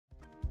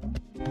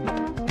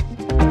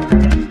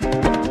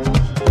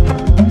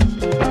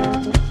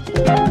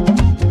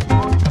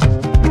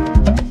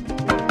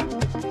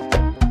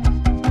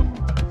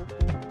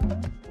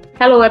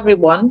Hello,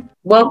 everyone.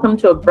 Welcome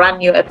to a brand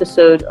new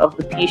episode of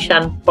the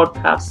PSHAN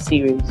podcast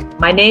series.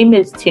 My name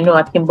is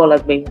Tinuola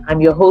Akinbolagbe.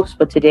 I'm your host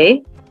for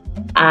today.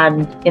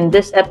 And in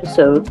this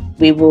episode,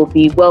 we will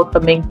be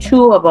welcoming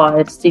two of our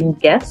esteemed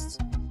guests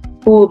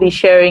who will be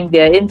sharing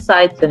their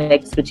insights and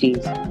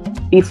expertise.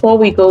 Before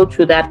we go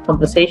to that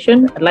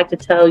conversation, I'd like to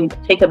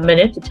take a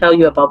minute to tell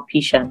you about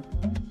PSHAN.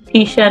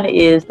 PSHAN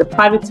is the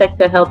Private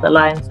Sector Health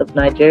Alliance of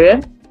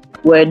Nigeria.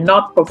 We're a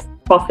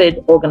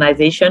not-for-profit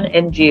organization,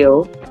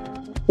 NGO,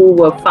 who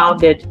were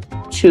founded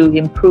to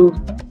improve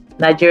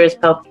Nigeria's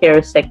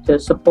healthcare sector,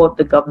 support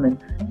the government.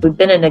 We've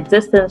been in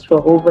existence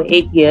for over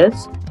 8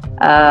 years,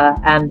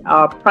 and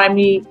our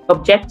primary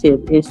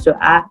objective is to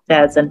act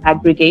as an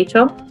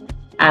aggregator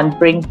and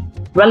bring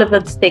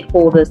relevant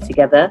stakeholders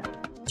together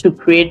to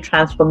create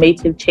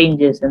transformative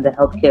changes in the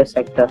healthcare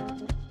sector.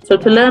 So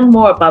to learn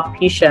more about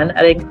PSHAN,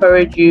 I'd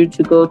encourage you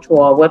to go to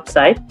our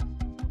website.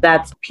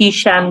 That's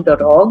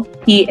pshan.org,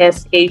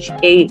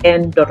 PSHAN.org,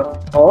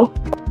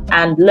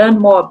 and learn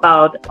more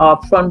about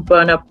our front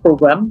burner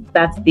program.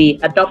 That's the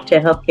Adopt a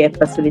Healthcare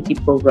Facility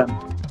program.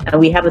 And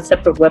we have a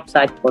separate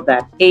website for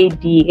that,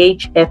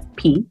 adhfp.org.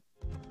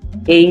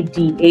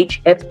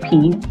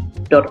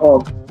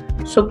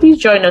 So please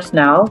join us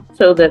now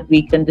so that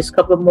we can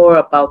discover more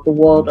about the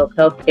world of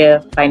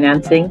healthcare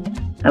financing,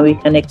 and we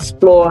can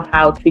explore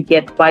how to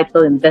get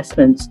vital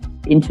investments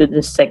into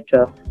this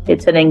sector.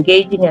 It's an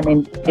engaging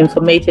and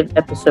informative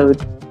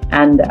episode,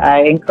 and I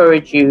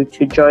encourage you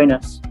to join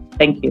us.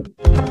 Thank you.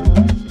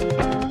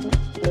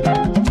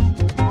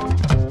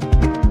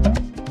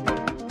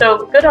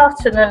 So, good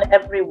afternoon,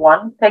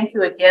 everyone. Thank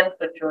you again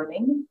for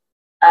joining.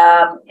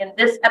 In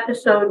this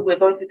episode, we're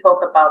going to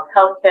talk about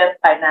healthcare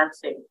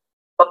financing.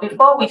 But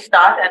before we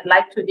start, I'd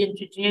like to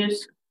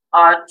introduce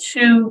our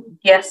two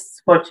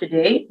guests for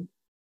today.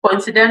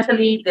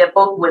 Coincidentally, they're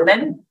both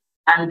women,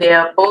 and they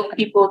are both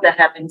people that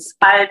have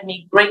inspired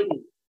me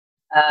greatly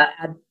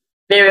at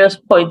various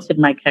points in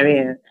my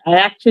career. I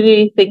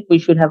actually think we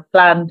should have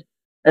planned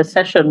a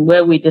session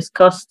where we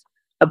discussed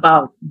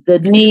about the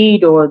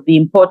need or the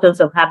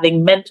importance of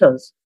having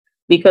mentors,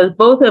 because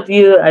both of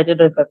you, I don't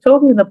know if I've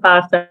told you in the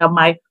past, are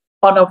my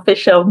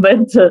unofficial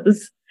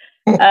mentors.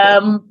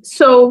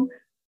 So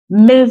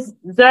Ms.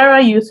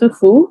 Zouera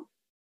Youssoufou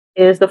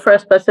is the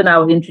first person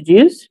I'll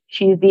introduce.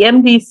 She's the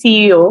MD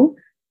CEO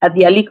at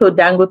the Aliko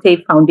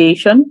Dangote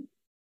Foundation,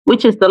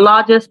 which is the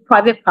largest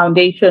private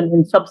foundation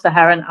in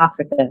sub-Saharan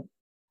Africa.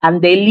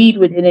 And they lead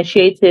with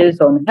initiatives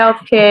on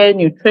healthcare,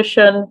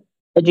 nutrition,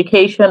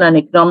 education, and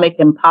economic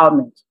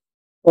empowerment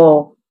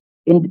for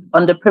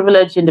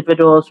underprivileged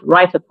individuals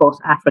right across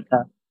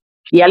Africa.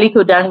 The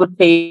Aliko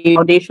Dangote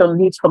Foundation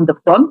leads from the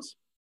front,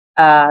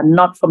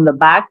 not from the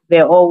back.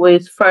 They're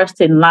always first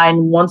in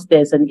line once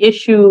there's an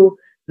issue,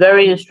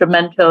 very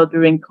instrumental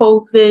during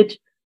COVID,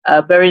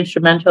 very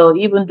instrumental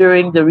even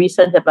during the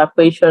recent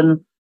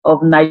evacuation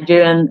of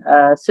Nigerian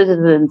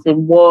citizens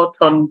in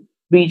war-torn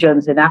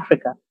regions in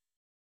Africa.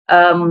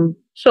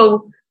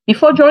 So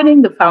before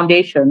joining the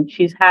foundation,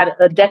 she's had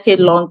a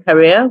decade-long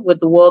career with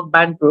the World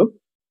Bank Group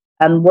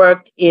and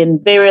worked in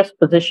various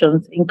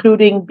positions,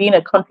 including being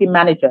a country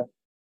manager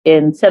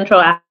in Central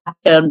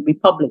African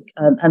Republic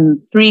and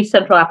 3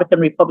 Central African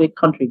Republic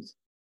countries.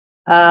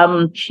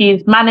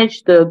 She's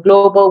managed the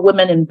Global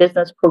Women in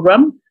Business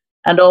program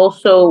and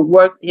also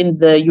worked in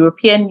the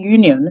European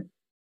Union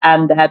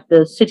and at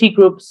the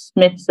Citigroup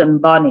Smiths and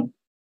Barney.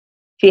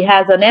 She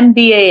has an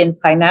MBA in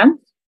finance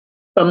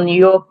from New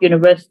York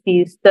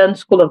University Stern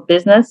School of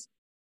Business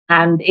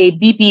and a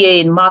BBA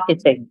in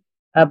marketing,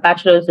 a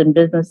bachelor's in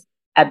business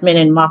admin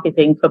and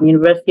marketing from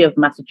University of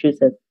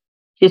Massachusetts.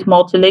 She's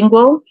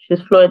multilingual.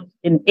 She's fluent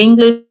in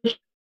English,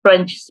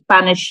 French,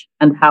 Spanish,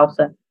 and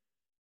Hausa.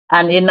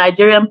 And in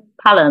Nigerian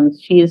parlance,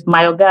 she is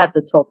Mayoga at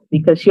the top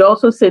because she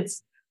also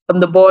sits on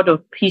the board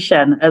of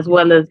PSHAN as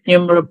well as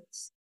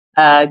numerous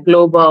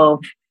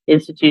global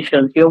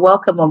institutions. You're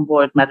welcome on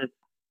board, madam.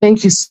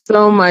 Thank you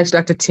so much,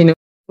 Dr. Tino.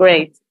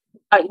 Great.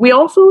 We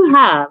also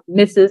have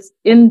Mrs.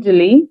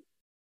 Ndili.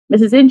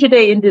 Mrs.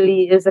 Njide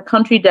Ndili is the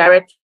country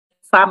director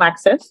of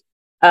PharmAccess.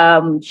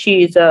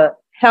 She is a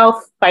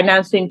health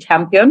financing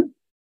champion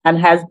and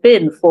has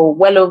been for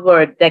well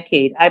over a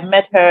decade. I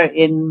met her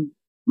in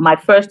my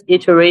first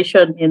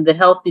iteration in the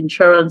health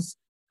insurance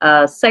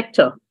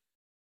sector.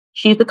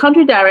 She's the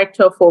country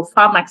director for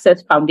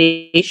PharmAccess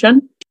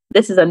Foundation.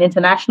 This is an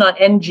international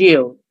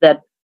NGO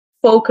that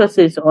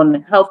focuses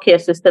on healthcare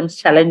systems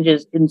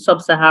challenges in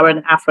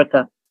sub-Saharan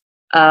Africa,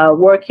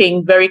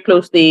 working very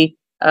closely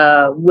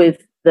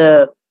with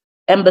the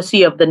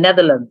Embassy of the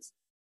Netherlands.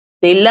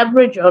 They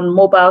leverage on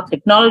mobile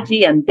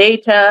technology and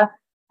data,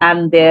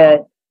 and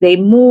they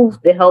move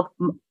the health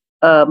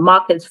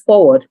markets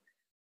forward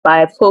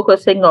by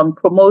focusing on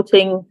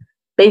promoting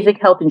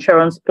basic health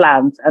insurance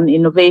plans and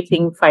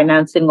innovating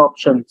financing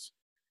options.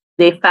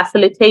 They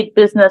facilitate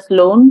business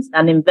loans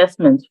and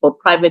investments for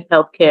private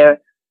healthcare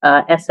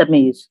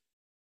SMEs.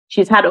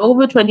 She's had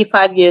over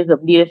 25 years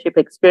of leadership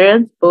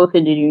experience, both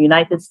in the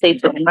United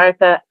States of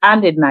America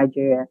and in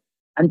Nigeria.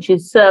 And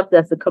she's served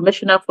as the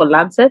Commissioner for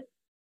Lancet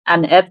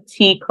and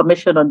FT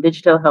Commission on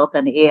Digital Health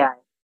and AI.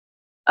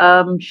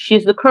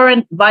 She's the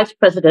current vice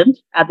president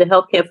at the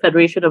Healthcare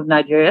Federation of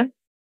Nigeria,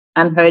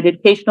 and her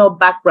educational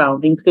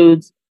background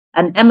includes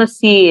an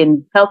MSc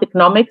in Health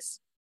Economics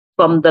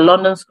from the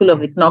London School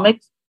of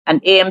Economics,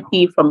 an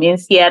AMP from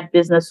INSEAD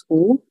Business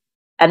School,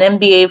 an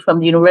MBA from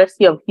the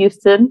University of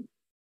Houston,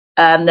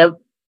 and a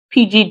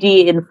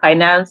PGD in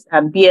Finance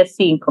and BSc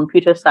in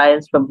Computer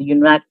Science from the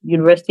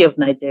University of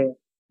Nigeria.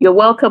 You're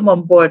welcome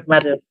on board,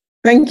 madam.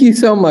 Thank you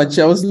so much.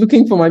 I was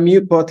looking for my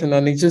mute button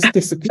and it just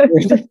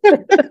disappeared.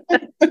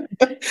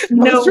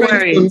 No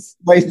worries.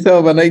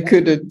 Myself and I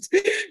couldn't.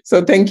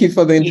 So thank you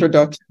for the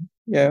introduction.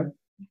 Yeah.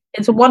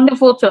 It's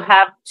wonderful to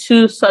have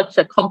two such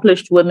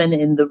accomplished women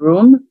in the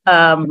room.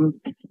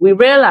 We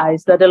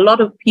realize that a lot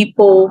of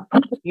people,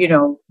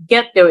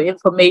 get their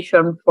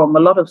information from a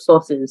lot of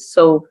sources.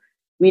 So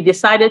we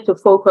decided to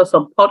focus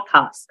on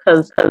podcasts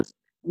because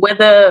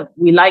whether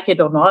we like it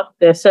or not,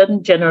 there are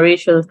certain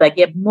generations that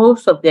get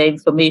most of their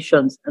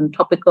information and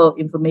topical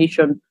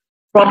information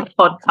from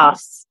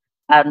podcasts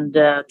and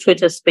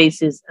Twitter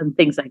spaces and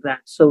things like that.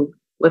 So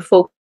we're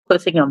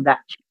focusing on that.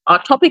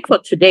 Our topic for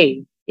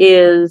today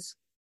is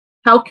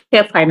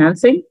healthcare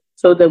financing,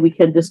 so that we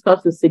can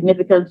discuss the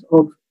significance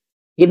of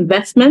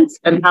investments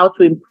and how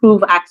to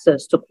improve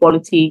access to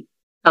quality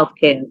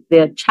healthcare.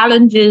 There are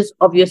challenges,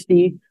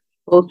 obviously,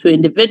 both to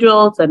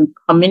individuals and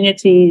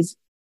communities,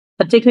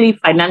 particularly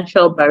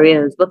financial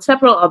barriers, but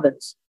several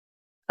others,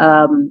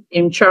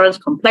 insurance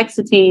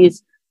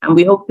complexities, and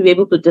we hope to be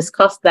able to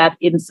discuss that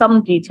in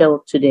some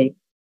detail today.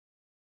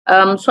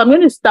 So I'm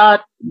going to start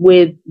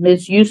with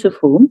Ms.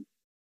 Youssoufou,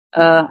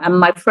 and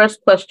my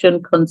first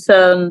question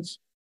concerns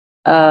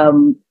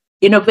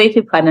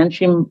innovative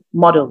financing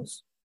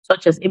models,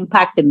 such as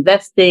impact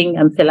investing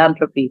and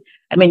philanthropy.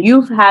 I mean,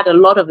 you've had a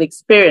lot of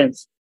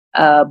experience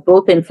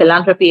both in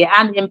philanthropy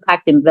and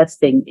impact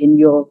investing in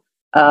your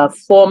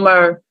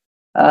former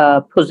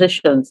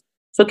positions.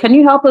 So can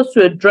you help us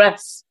to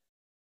address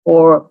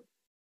or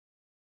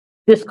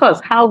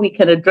discuss how we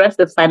can address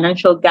the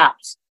financial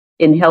gaps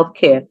in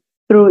healthcare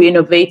through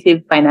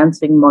innovative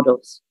financing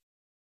models?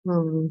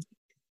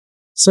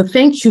 So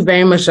thank you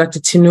very much, Dr.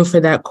 Tinu,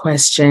 for that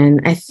question.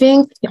 I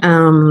think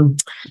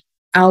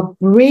I'll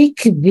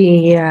break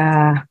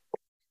the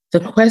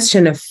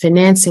question of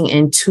financing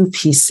in two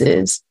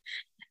pieces.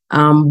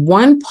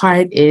 One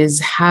part is,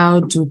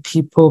 how do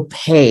people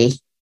pay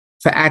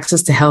for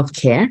access to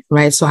healthcare,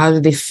 right? So how do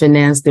they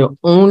finance their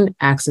own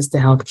access to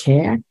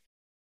healthcare?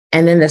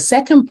 And then the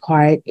second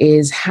part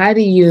is, how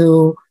do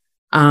you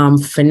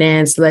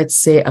finance, let's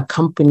say, a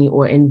company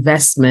or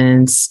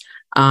investments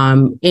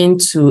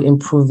into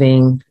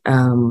improving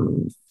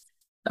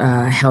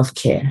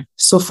healthcare?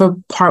 So for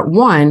part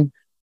one,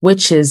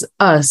 which is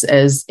us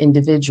as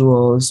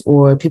individuals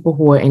or people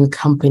who are in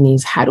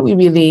companies, how do we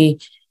really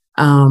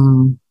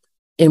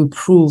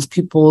improve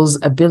people's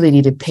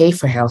ability to pay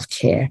for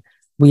healthcare?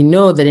 We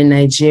know that in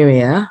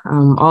Nigeria,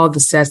 all the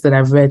stats that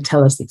I've read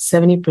tell us that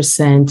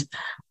 70%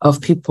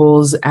 of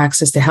people's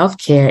access to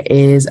healthcare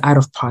is out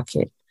of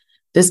pocket.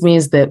 This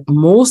means that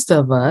most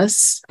of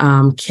us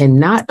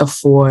cannot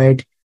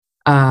afford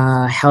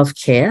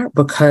healthcare,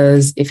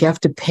 because if you have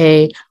to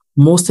pay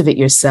most of it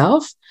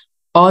yourself,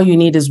 all you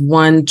need is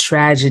one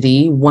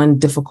tragedy, one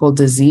difficult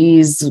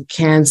disease,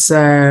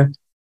 cancer,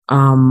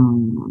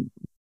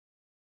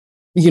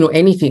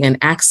 anything, an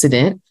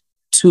accident,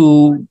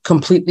 to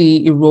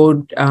completely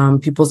erode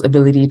people's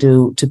ability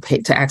to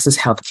access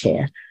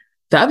healthcare.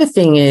 The other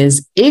thing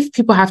is, if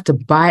people have to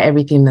buy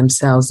everything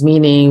themselves,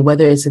 meaning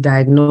whether it's a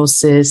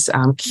diagnosis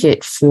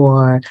kit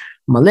for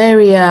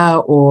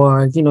malaria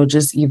or,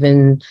 just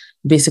even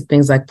basic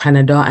things like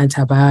Panadol,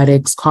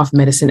 antibiotics, cough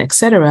medicine,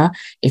 etc.,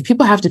 if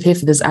people have to pay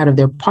for this out of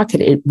their pocket,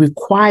 it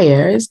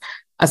requires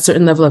a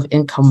certain level of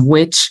income,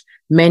 which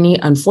many,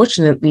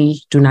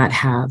 unfortunately, do not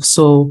have.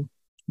 So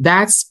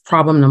that's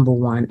problem number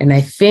one. And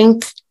I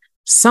think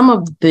some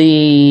of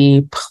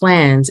the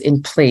plans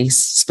in place,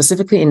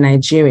 specifically in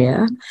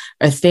Nigeria,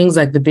 are things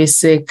like the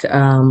basic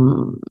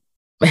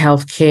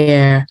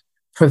healthcare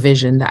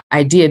provision. The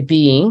idea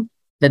being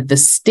that the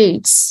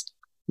states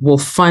will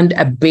fund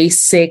a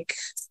basic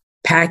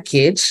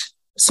package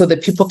so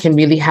that people can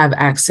really have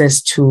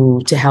access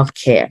to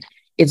healthcare.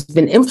 It's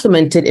been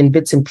implemented in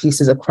bits and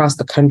pieces across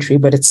the country,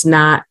 but it's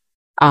not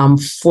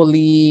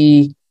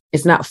fully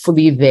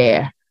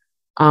there.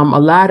 A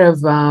lot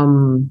of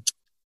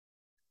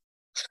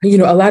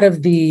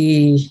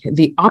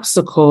the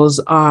obstacles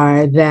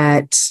are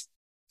that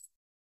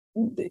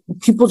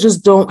people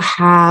just don't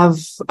have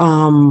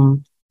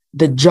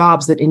the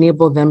jobs that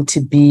enable them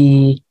to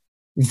be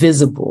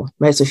visible,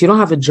 right? So if you don't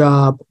have a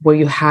job where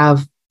you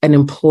have an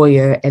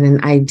employer and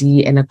an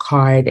ID and a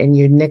card, and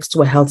you're next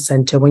to a health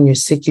center, when you're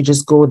sick, you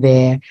just go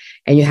there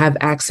and you have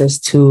access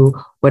to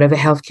whatever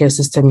healthcare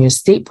system your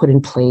state put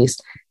in place,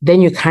 then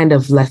you're kind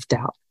of left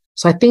out.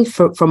 So I think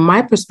from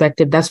my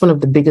perspective, that's one of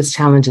the biggest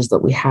challenges that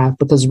we have,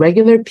 because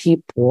regular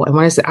people, and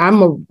when I say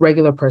I'm a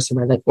regular person,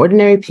 right, like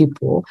ordinary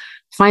people,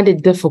 find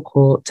it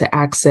difficult to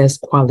access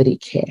quality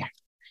care.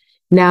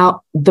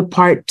 Now, the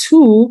part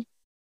two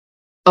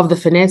of the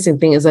financing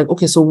thing is like,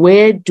 okay, so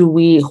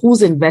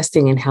who's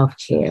investing in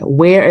healthcare?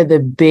 Where are the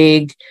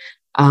big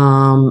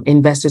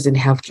investors in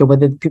healthcare,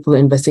 whether people are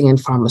investing in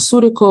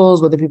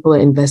pharmaceuticals, whether people are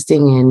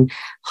investing in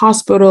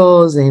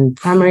hospitals and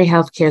primary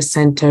healthcare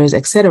centers,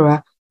 et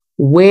cetera?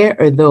 Where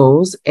are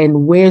those,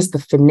 and where's the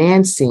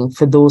financing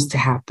for those to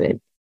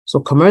happen? So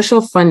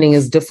commercial funding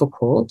is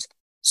difficult.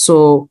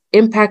 So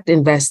impact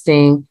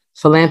investing,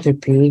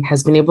 philanthropy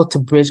has been able to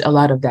bridge a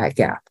lot of that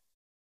gap.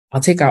 I'll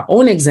take our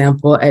own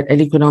example. At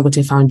Aliko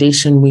Dangote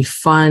Foundation, we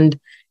fund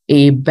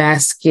a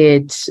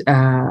basket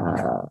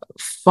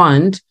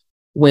fund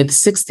with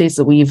 6 states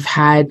that we've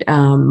had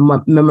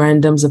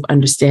memorandums of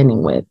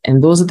understanding with.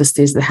 And those are the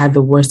states that had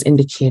the worst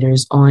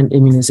indicators on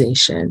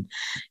immunization.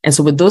 And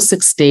so with those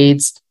 6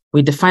 states,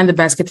 we define the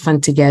basket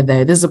fund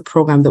together. This is a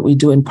program that we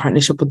do in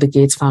partnership with the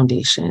Gates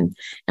Foundation.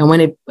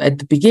 And at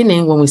the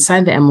beginning, when we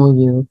signed the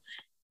MOU,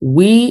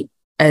 we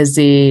as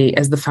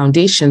the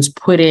foundations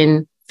put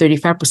in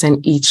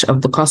 35% each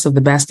of the cost of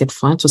the basket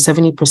fund, so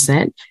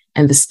 70%,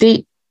 and the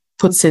state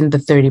puts in the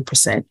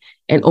 30%.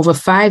 And over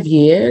 5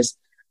 years,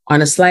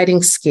 on a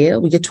sliding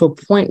scale, we get to a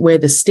point where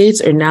the states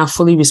are now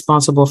fully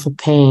responsible for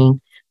paying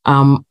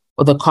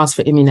the cost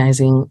for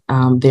immunizing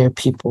their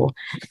people.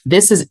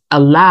 This has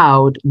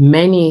allowed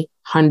many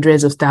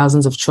hundreds of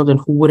thousands of children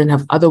who wouldn't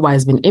have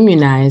otherwise been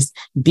immunized,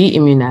 be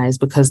immunized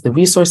because the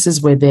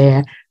resources were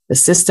there, the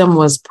system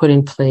was put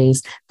in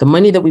place. The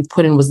money that we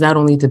put in was not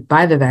only to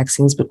buy the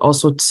vaccines, but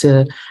also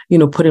to,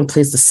 put in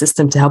place the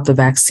system to help the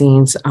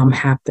vaccines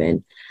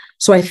happen.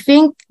 So I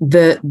think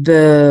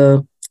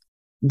the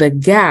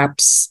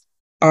gaps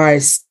are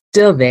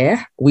still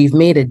there. We've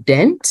made a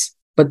dent,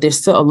 but there's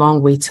still a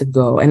long way to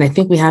go. And I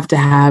think we have to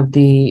have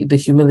the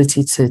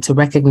humility to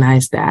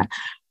recognize that.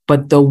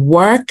 But the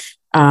work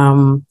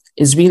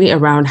is really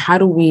around how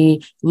do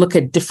we look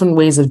at different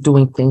ways of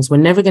doing things. We're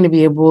never going to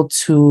be able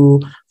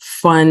to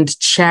fund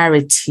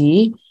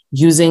charity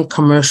using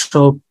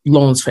commercial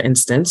loans, for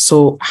instance.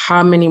 So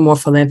how many more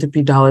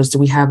philanthropy dollars do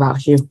we have out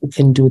here who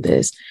can do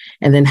this?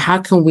 And then how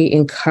can we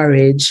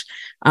encourage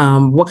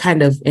what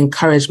kind of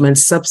encouragement,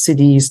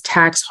 subsidies,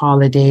 tax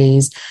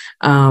holidays,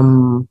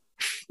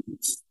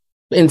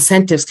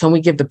 incentives can we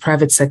give the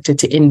private sector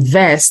to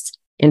invest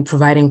in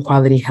providing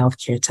quality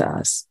healthcare to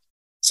us?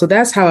 So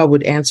that's how I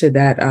would answer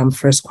that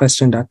first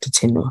question, Dr.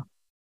 Tinuola.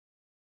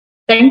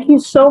 Thank you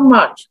so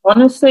much.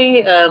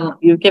 Honestly,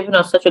 you've given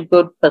us such a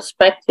good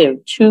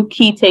perspective. 2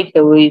 key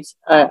takeaways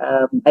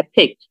I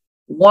picked.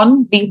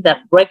 One being that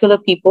regular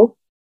people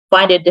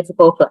find it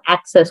difficult to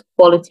access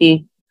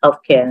quality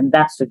healthcare, and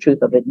that's the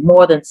truth of it.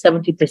 More than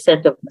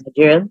 70% of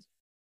Nigerians,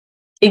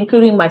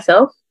 including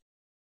myself,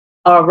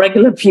 are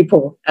regular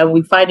people, and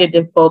we find it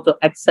difficult to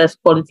access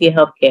quality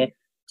healthcare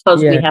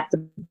because we have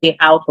to pay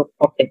out of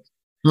pocket.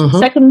 Mm-hmm.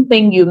 Second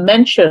thing you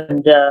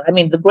mentioned,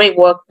 the great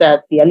work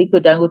that the Aliko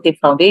Dangote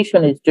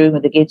Foundation is doing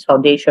with the Gates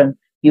Foundation,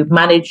 you've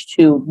managed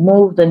to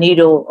move the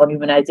needle on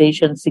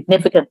immunization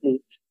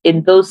significantly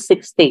in those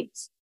 6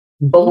 states.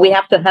 Mm-hmm. But we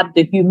have to have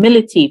the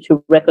humility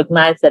to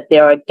recognize that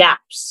there are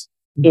gaps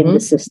in the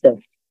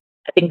system.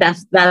 I think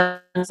that's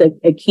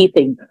a key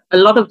thing. A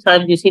lot of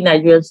times you see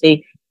Nigerians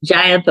say,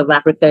 giant of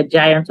Africa,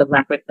 giant of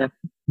Africa.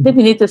 I think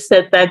we need to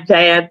set that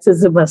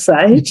giantism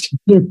aside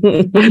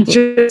and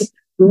just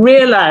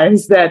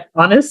realize that,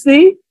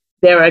 honestly,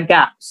 there are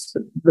gaps.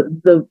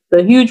 The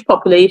huge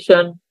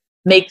population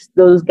makes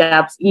those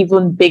gaps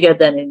even bigger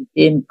than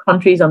in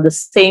countries on the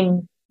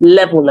same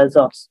level as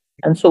us.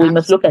 And so we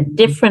must look at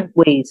different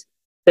ways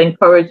to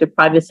encourage the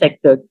private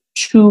sector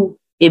to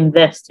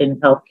invest in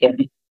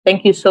healthcare.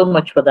 Thank you so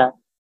much for that.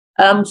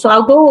 So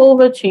I'll go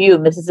over to you,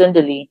 Mrs.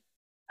 Ndili.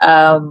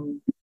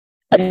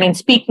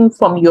 Speaking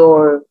from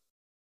your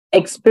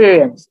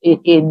experience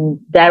in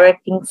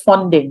directing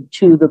funding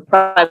to the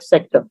private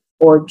sector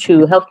or to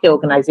healthcare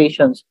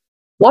organizations,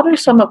 what are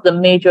some of the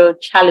major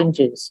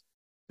challenges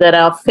that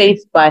are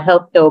faced by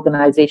healthcare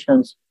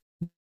organizations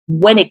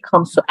when it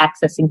comes to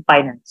accessing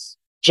finance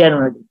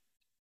generally?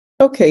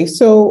 Okay,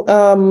 so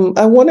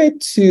I wanted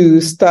to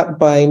start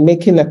by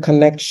making a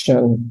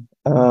connection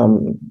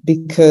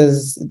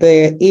because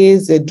there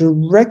is a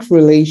direct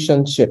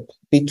relationship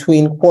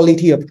between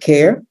quality of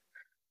care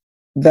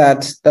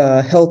that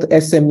health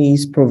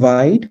SMEs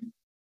provide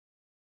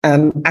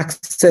and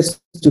access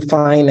to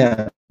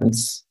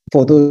finance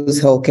for those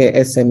healthcare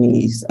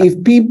SMEs.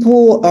 If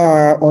people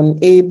are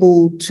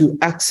unable to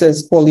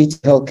access quality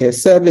healthcare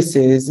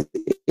services,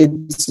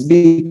 it's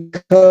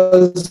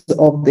because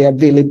of the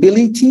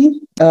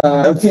availability.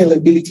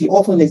 Availability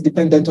often is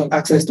dependent on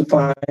access to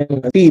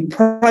finance, be it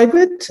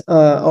private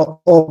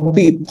or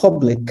be it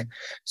public.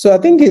 So I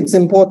think it's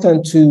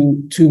important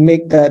to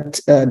make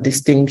that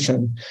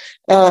distinction.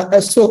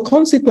 So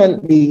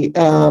consequently,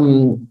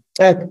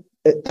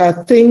 I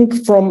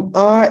think from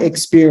our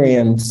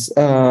experience,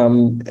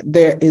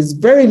 there is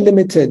very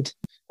limited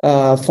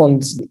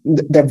funds.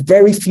 There are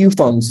very few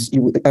funds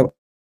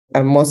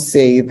I must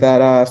say,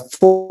 that are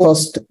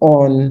focused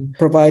on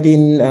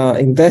providing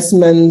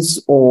investments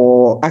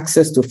or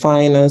access to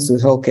finance to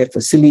healthcare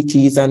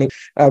facilities and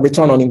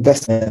return on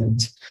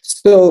investment.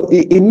 So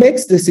it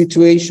makes the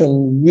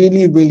situation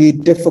really, really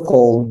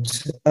difficult.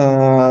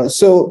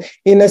 So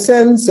in a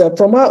sense,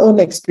 from our own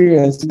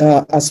experience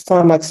as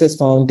PharmAccess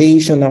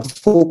Foundation, are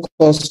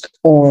focused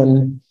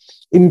on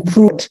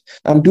improved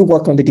do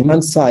work on the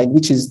demand side,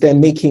 which is then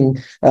making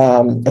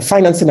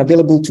financing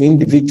available to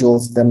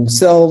individuals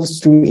themselves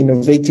through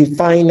innovative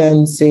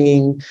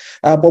financing.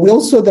 But we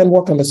also then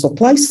work on the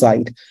supply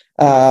side.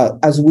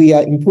 As we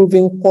are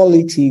improving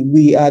quality,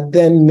 we are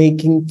then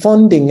making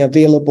funding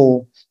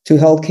available to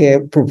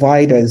healthcare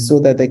providers so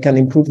that they can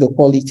improve the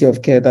quality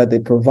of care that they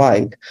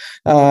provide.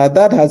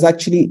 That has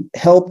actually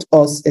helped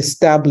us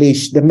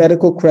establish the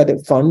Medical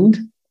Credit Fund,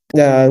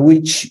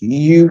 which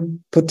you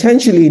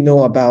potentially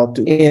know about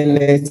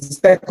in a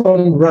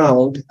second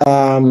round,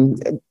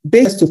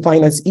 based to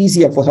finance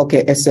easier for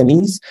healthcare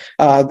SMEs.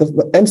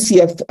 The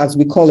MCF, as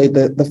we call it,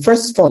 the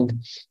first fund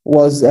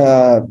was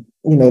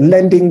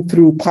lending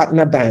through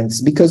partner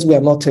banks. Because we are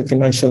not a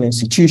financial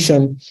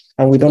institution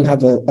and we don't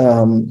have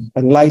a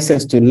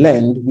license to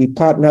lend. We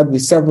partnered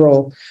with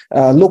several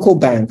local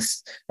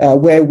banks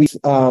where we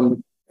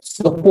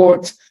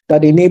support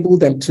that enable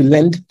them to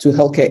lend to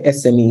healthcare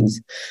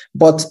SMEs.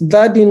 But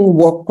that didn't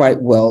work quite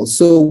well.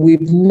 So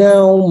we've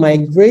now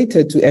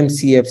migrated to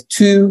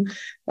MCF2,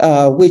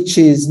 which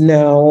is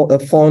now a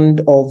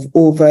fund of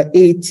over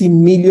 80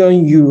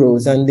 million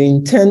euros. And the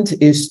intent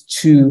is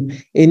to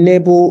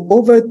enable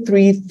over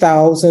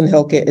 3,000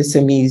 healthcare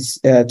SMEs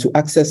to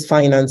access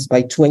finance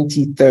by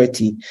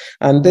 2030.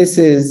 And this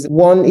is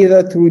one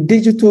either through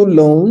digital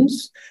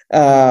loans,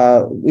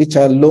 which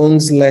are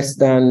loans less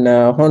than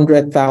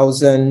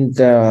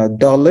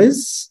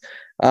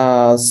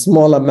 $100,000,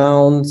 small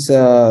amounts,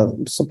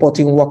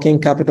 supporting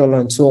working capital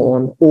and so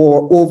on,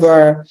 or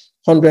over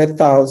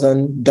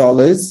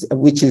 $100,000,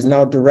 which is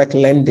now direct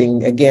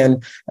lending,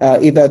 again,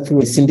 either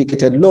through a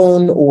syndicated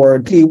loan or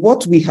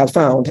what we have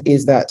found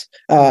is that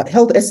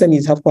health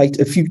SMEs have quite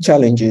a few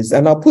challenges,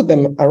 and I'll put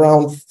them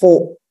around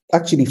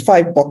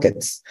five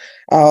buckets.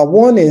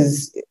 One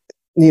is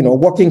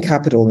working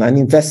capital and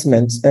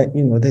investments.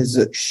 There's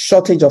a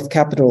shortage of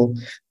capital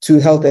to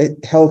health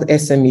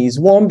SMEs.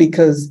 One,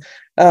 because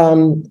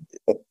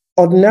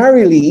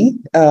ordinarily,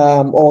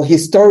 or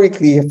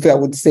historically, if I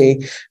would say,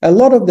 a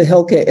lot of the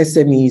healthcare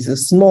SMEs, the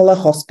smaller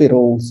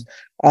hospitals,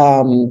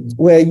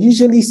 were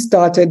usually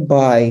started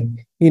by,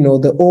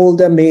 the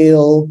older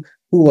male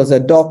who was a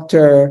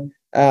doctor,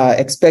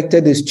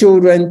 expected his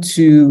children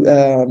to,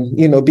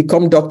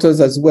 become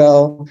doctors as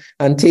well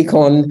and take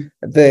on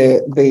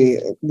the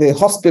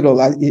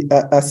hospital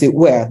as it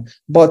were.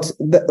 But,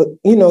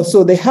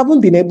 so they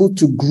haven't been able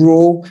to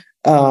grow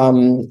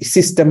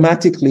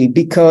systematically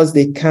because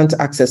they can't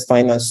access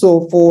finance.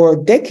 So for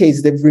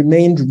decades, they've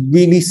remained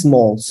really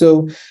small.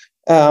 So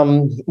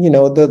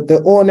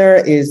the owner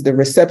is the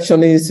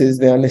receptionist, is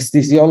the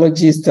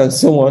anesthesiologist, and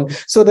so on.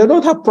 So they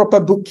don't have proper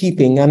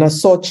bookkeeping, and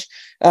as such,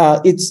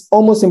 it's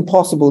almost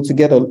impossible to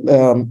get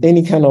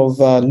any kind of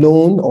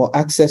loan or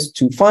access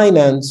to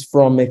finance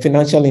from a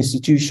financial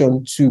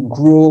institution to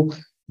grow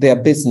their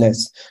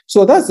business.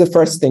 So that's the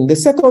first thing. The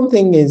second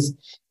thing is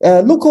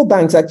local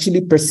banks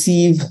actually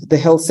perceive the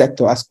health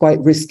sector as quite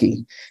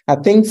risky. I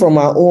think from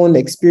our own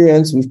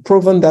experience, we've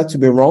proven that to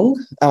be wrong.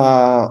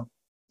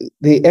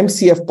 The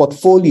MCF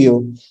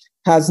portfolio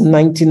has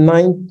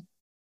 99%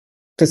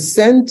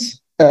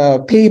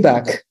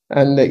 payback.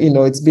 And,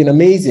 it's been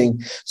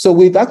amazing. So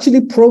we've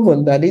actually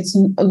proven that it's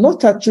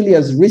not actually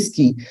as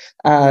risky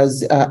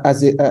as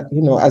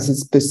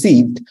it's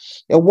perceived.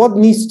 And what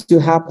needs to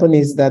happen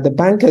is that the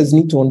bankers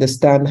need to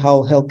understand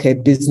how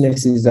healthcare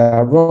businesses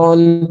are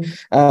run.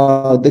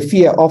 The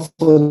fear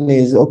often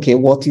is, okay,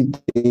 what if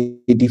they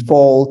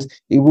default?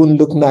 It wouldn't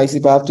look nice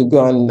if I have to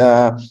go and,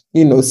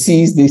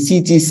 seize the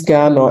CT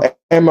scan or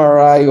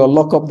MRI or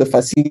lock up the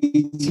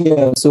facility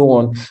and so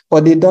on.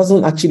 But it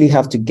doesn't actually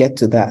have to get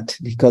to that,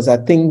 because I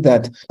think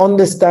that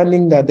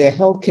understanding that their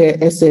healthcare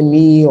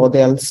SME or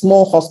their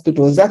small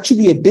hospital is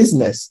actually a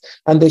business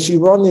and they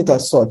should run it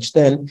as such,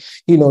 then,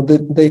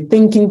 the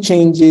thinking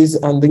changes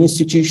and the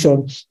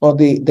institution or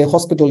the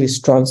hospital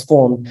is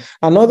transformed.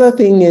 Another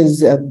thing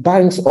is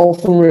banks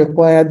often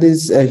require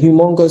this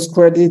humongous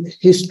credit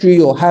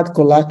history or hard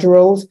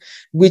collaterals,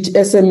 which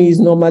SMEs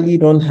normally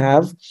don't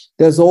have.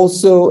 There's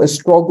also a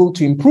struggle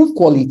to improve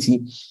quality.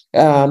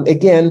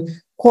 Again,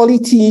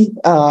 quality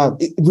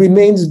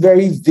remains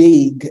very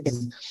vague,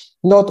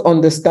 not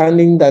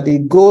understanding that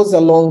it goes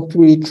along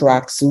three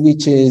tracks,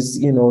 which is,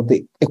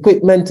 the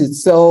equipment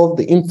itself,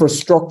 the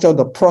infrastructure,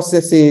 the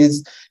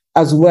processes,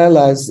 as well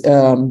as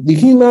the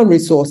human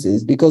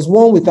resources, because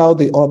one without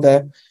the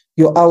other,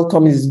 your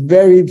outcome is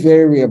very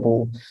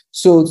variable.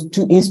 So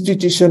to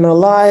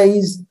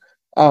institutionalize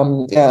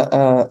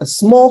a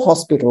small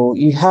hospital,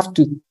 you have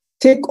to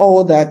take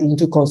all that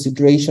into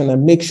consideration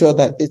and make sure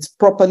that it's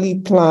properly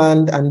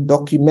planned and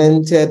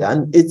documented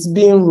and it's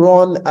being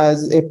run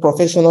as a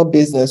professional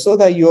business so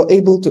that you're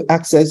able to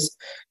access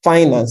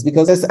finance,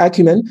 because this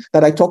acumen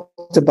that I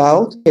talked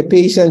about, a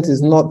patient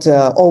is not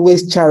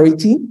always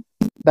charity,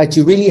 that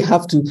you really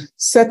have to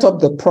set up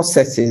the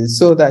processes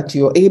so that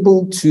you're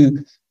able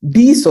to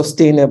be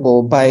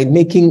sustainable by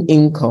making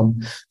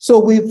income. So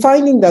we're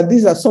finding that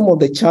these are some of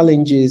the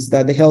challenges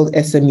that the health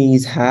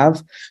SMEs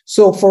have.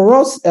 So for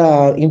us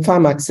in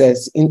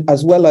PharmAccess,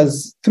 as well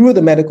as through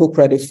the Medical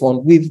Credit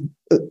Fund, we've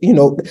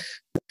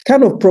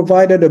kind of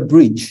provided a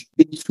bridge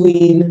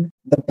between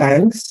the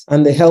banks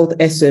and the health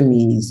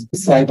SMEs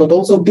side, but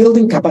also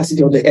building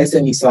capacity on the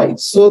SME side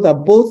so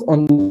that both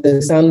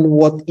understand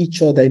what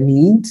each other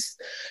needs,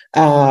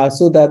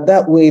 so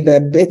that way they're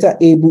better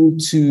able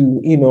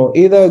to,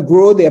 either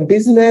grow their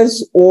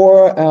business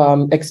or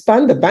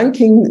expand the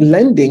banking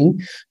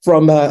lending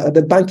from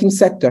the banking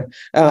sector.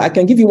 I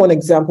can give you one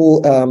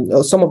example,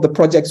 some of the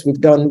projects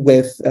we've done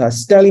with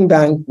Sterling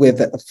Bank,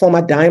 with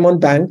former Diamond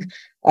Bank,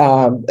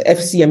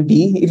 FCMB,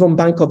 even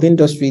Bank of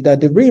Industry,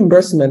 that the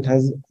reimbursement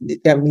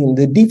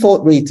the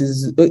default rate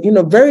is,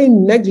 very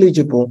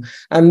negligible.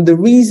 And the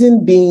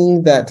reason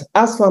being that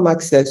as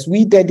PharmAccess,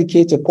 we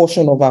dedicate a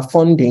portion of our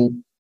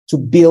funding to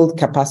build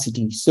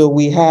capacity. So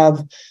we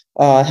have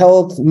a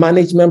health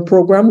management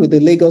program with the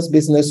Lagos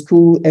Business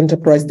School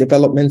Enterprise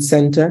Development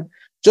Center,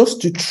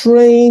 just to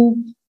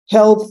train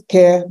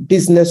healthcare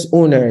business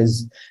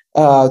owners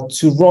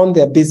to run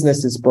their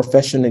businesses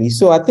professionally.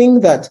 So I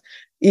think that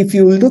if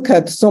you look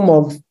at some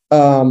of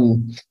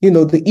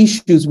the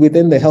issues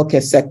within the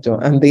healthcare sector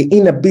and the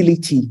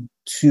inability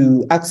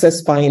to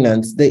access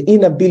finance, the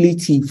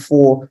inability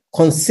for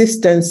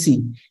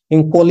consistency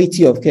in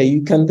quality of care,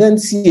 you can then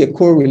see a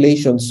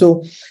correlation.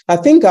 So I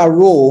think our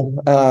role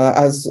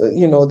as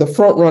the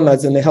front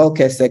runners in the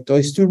healthcare sector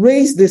is to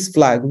raise this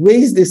flag,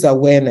 raise this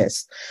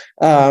awareness,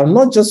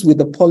 not just with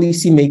the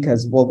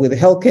policymakers, but with the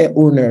healthcare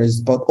owners,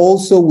 but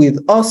also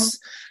with us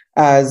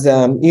as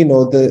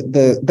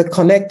the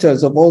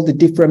connectors of all the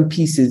different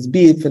pieces,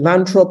 be it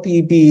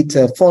philanthropy, be it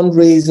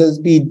fundraisers,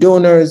 be it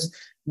donors,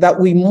 that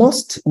we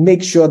must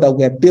make sure that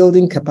we're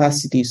building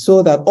capacity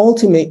so that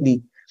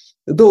ultimately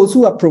those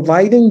who are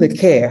providing the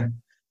care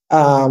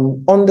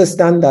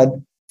understand that,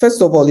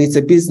 first of all, it's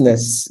a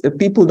business.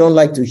 People don't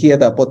like to hear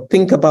that, but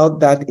think about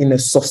that in a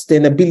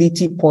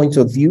sustainability point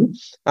of view,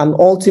 and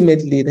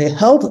ultimately the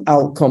health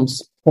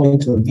outcomes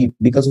point of view.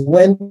 Because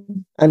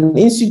when an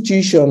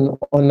institution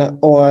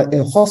or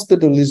a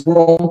hospital is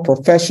run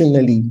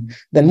professionally,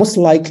 then most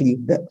likely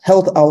the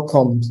health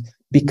outcomes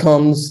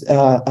becomes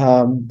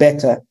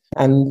better.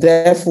 And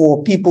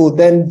therefore, people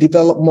then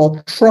develop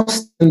more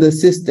trust in the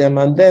system,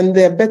 and then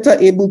they're better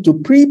able to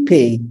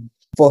prepay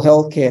for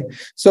healthcare.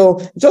 So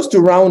just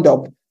to round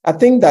up, I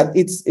think that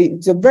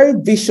it's a very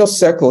vicious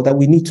circle that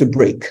we need to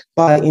break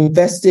by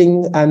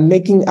investing and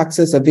making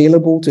access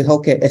available to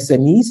healthcare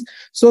SMEs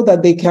so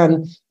that they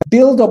can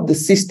build up the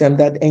system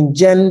that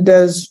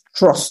engenders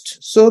trust,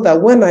 so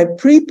that when I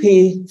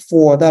prepay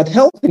for that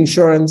health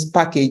insurance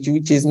package,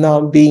 which is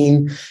now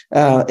being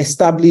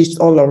established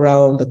all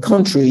around the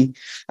country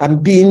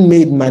and being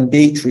made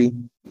mandatory,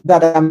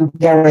 that I'm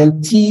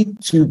guaranteed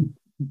to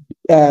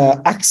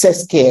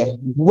access care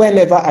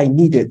whenever I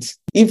need it.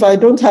 If I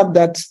don't have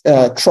that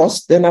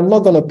trust, then I'm not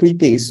going to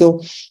prepay.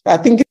 So I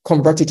think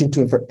convert it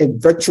into a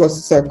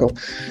virtuous circle.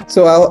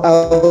 So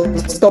I'll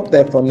stop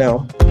there for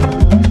now.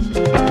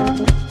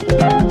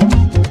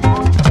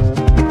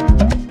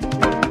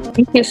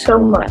 Thank you so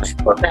much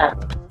for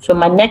that. So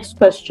my next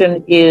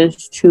question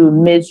is to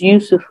Ms.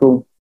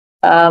 Youssoufou.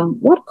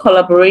 What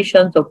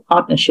collaborations or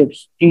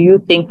partnerships do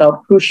you think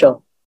are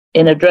crucial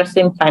in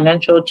addressing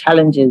financial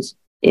challenges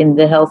in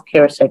the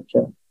healthcare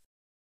sector?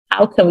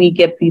 How can we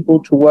get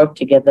people to work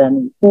together,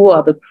 and who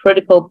are the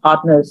critical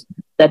partners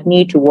that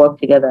need to work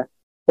together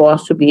for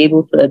us to be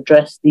able to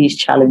address these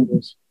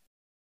challenges?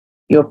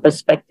 Your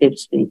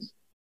perspectives, please.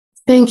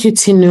 Thank you,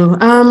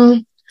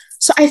 Tinu.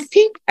 So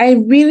I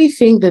really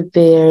think that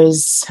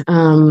there's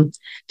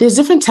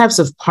different types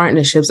of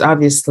partnerships,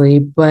 obviously,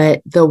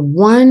 but the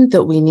one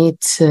that we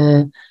need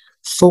to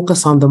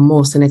focus on the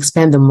most and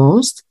expand the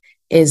most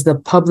is the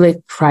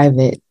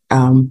public-private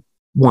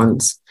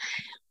ones.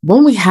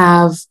 When we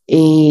have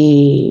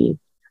a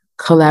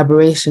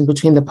collaboration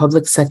between the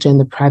public sector and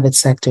the private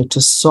sector to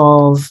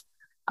solve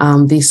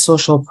these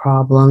social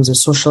problems or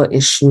social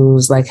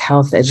issues like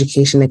health,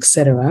 education,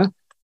 etc.,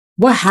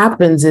 what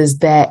happens is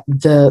that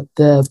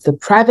the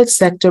private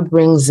sector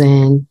brings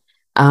in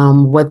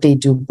what they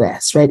do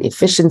best, right?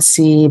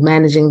 Efficiency,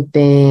 managing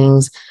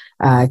things,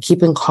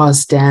 keeping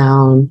costs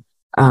down,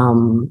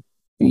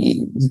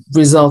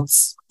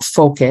 results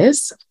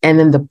focus. And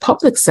then the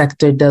public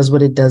sector does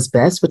what it does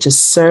best, which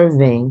is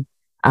serving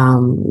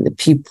the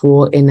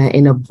people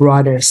in a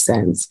broader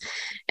sense.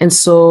 And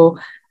so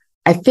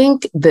I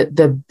think that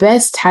the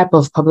best type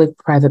of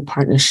public-private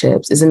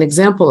partnerships is an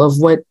example of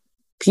what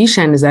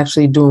PSHAN is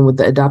actually doing with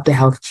the Adopt a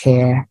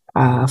Healthcare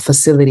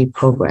facility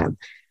program.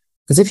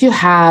 Because if you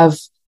have,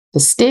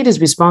 the state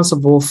is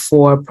responsible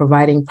for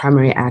providing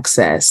primary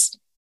access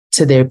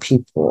to their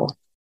people.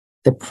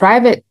 The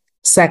private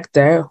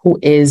sector, who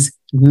is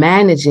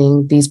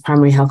managing these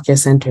primary healthcare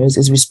centers,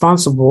 is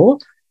responsible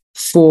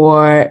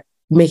for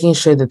making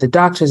sure that the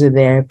doctors are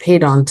there,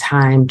 paid on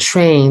time,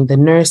 trained, the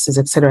nurses,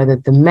 et cetera,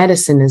 that the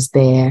medicine is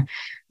there,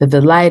 that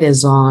the light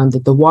is on,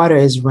 that the water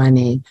is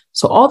running.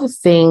 So all the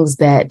things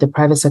that the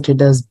private sector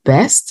does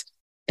best,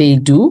 they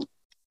do.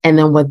 And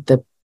then what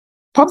the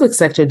public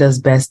sector does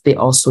best, they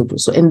also do.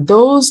 So in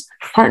those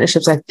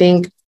partnerships, I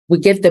think we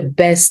get the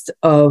best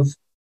of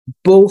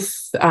both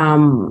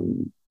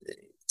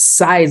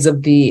sides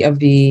of the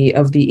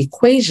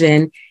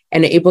equation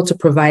and are able to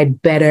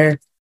provide better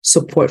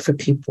support for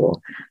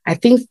people. I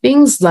think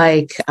things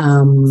like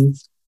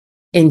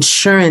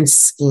insurance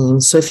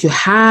schemes. So if you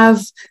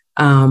have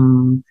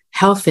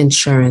health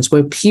insurance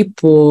where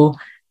people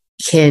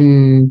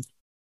can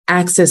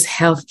access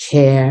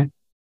healthcare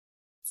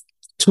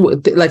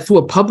through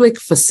a public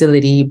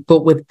facility,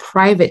 but with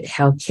private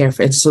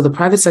healthcare. So the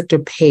private sector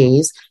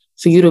pays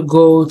for you to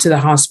go to the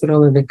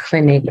hospital or the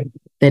clinic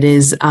that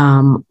is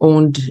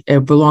owned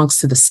or belongs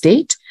to the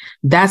state.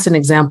 That's an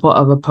example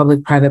of a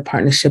public-private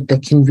partnership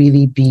that can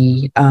really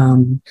be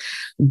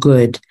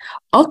good.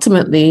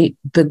 Ultimately,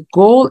 the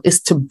goal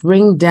is to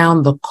bring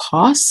down the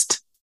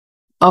cost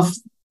of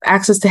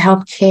access to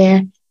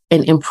healthcare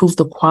and improve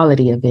the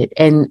quality of it.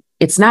 And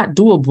it's not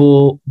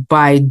doable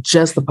by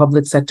just the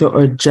public sector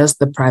or just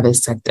the private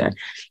sector.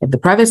 If the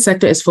private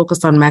sector is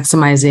focused on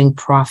maximizing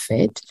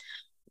profit,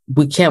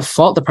 we can't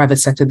fault the private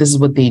sector. This is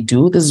what they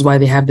do. This is why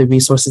they have the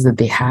resources that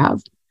they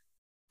have.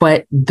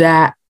 But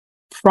that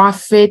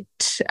profit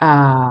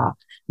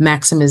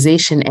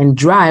maximization and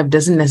drive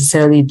doesn't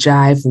necessarily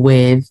jive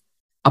with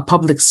a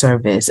public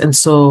service. And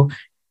so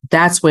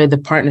that's where the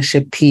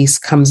partnership piece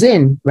comes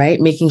in,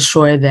 right? Making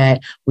sure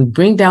that we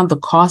bring down the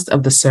cost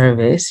of the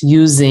service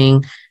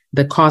using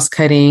the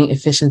cost-cutting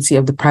efficiency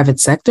of the private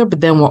sector, but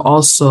then we're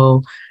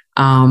also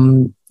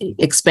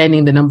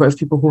expanding the number of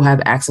people who have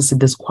access to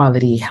this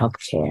quality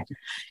healthcare.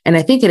 And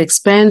I think it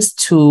expands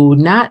to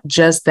not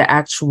just the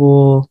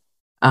actual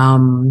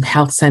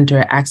health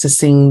center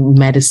accessing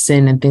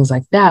medicine and things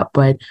like that,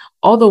 but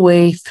all the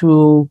way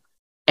through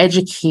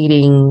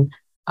educating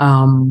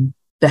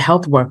the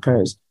health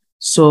workers.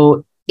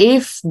 So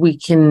if we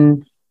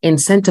can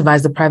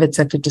incentivize the private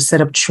sector to set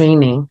up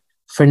training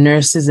for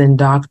nurses and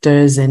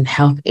doctors and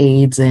health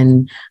aides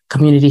and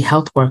community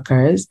health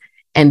workers,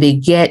 and they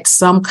get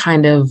some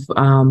kind of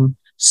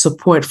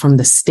support from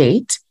the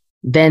state,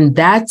 then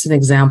that's an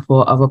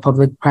example of a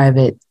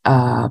public-private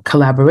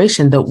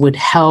collaboration that would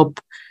help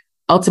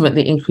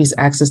ultimately increase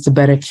access to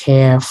better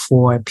care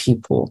for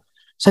people.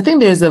 So I think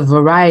there's a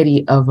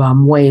variety of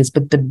ways,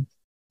 but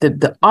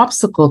the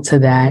obstacle to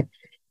that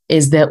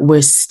is that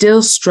we're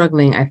still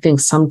struggling, I think,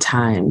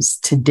 sometimes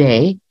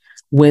today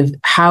with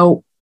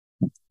how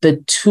the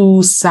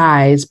two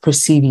sides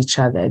perceive each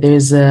other.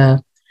 There's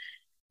a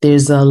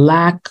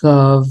lack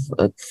of,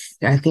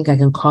 I think I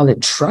can call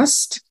it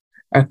trust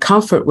or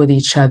comfort with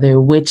each other,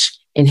 which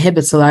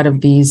inhibits a lot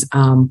of these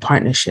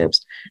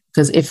partnerships.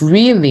 Because if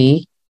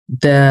really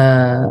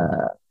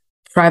the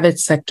private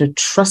sector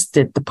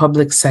trusted the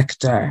public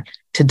sector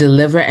to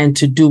deliver and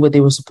to do what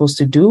they were supposed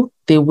to do,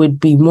 they would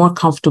be more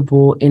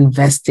comfortable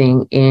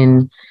investing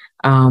in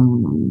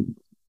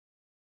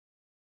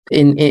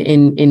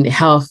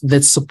health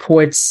that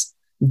supports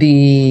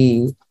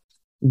the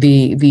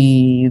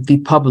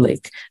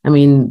public. I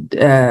mean,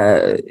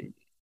 Mrs.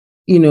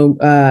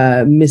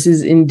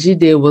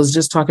 Njide was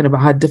just talking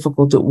about how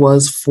difficult it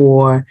was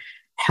for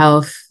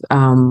health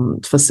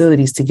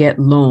facilities to get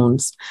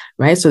loans,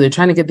 right? So they're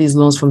trying to get these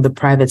loans from the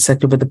private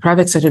sector, but the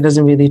private sector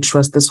doesn't really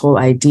trust this whole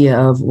idea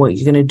of what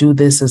you're going to do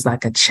this as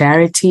like a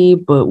charity,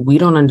 but we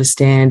don't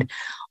understand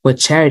what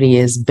charity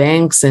is.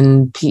 Banks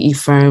and PE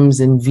firms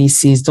and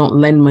VCs don't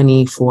lend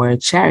money for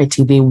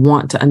charity. They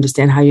want to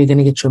understand how you're going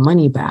to get your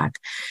money back.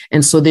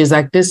 And so there's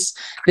like this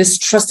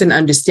trust and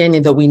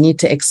understanding that we need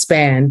to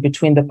expand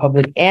between the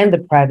public and the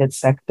private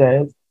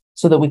sector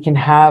so that we can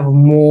have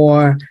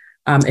more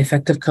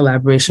effective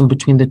collaboration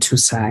between the two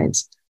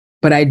sides.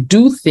 But I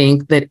do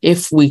think that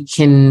if we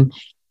can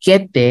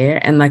get there,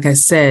 and like I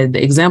said,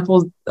 the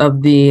example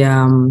of the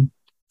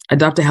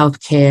Adopt a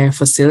Healthcare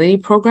Facility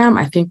program,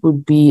 I think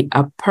would be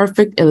a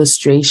perfect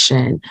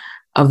illustration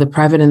of the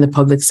private and the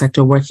public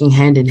sector working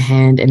hand in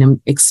hand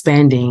and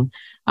expanding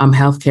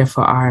healthcare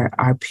for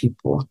our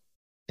people.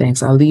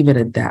 Thanks. I'll leave it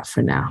at that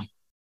for now.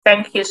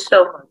 Thank you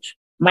so much.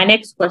 My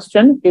next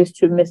question is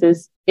to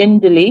Mrs.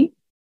 Ndili.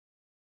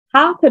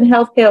 How can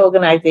healthcare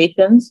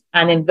organizations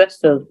and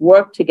investors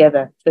work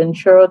together to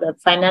ensure that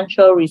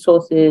financial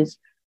resources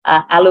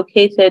are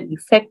allocated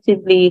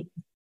effectively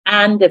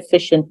and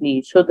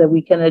efficiently so that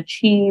we can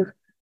achieve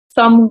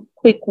some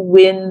quick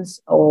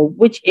wins? Or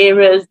which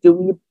areas do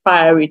we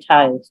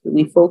prioritize? Do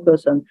we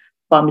focus on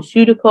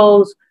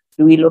pharmaceuticals?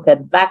 Do we look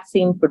at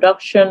vaccine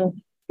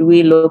production? Do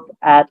we look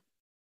at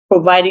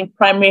providing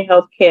primary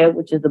health care,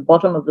 which is the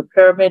bottom of the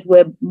pyramid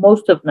where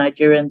most of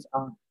Nigerians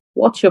are?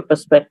 What's your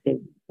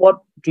perspective?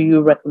 What do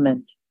you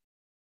recommend?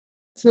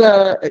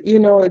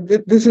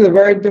 This is a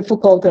very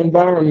difficult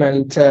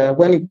environment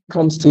when it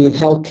comes to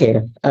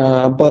healthcare.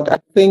 But I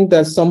think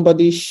that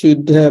somebody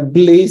should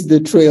blaze the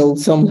trail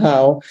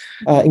somehow.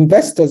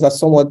 Investors are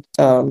somewhat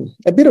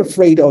a bit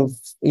afraid of,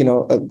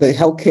 the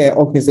healthcare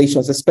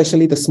organizations,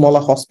 especially the smaller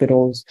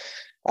hospitals,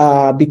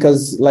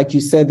 because, like you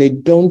said, they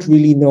don't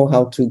really know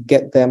how to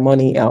get their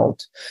money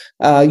out.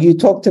 You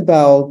talked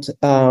about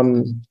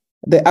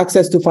the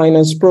Access to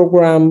Finance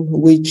program,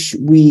 which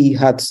we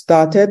had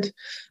started.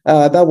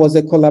 That was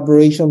a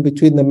collaboration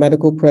between the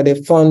Medical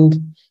Credit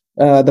Fund,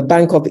 the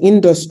Bank of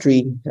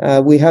Industry.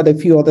 We had a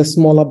few other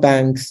smaller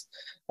banks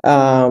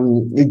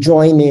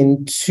join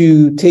in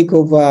to take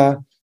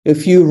over a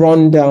few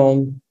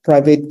rundown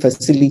private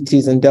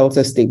facilities in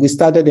Delta State. We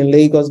started in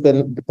Lagos,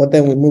 but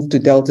then we moved to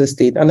Delta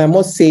State. And I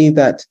must say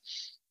that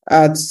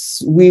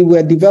as we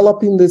were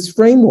developing this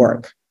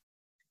framework,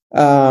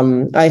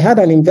 I had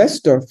an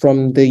investor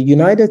from the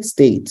United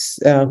States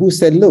who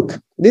said,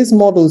 look, this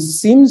model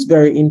seems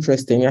very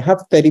interesting. I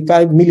have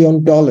 $35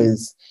 million.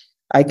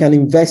 I can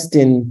invest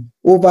in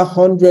over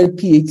 100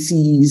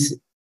 PHCs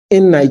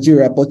in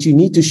Nigeria, but you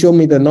need to show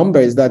me the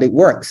numbers that it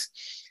works.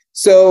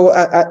 So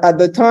at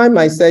the time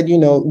I said,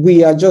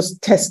 we are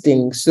just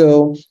testing.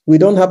 So we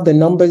don't have the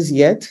numbers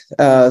yet.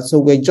 So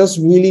we're just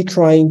really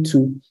trying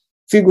to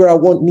figure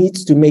out what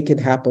needs to make it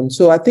happen.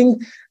 So I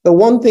think the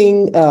one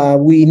thing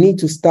we need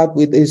to start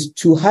with is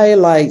to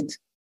highlight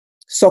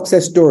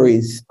success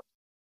stories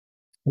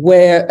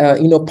where,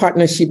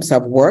 partnerships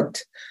have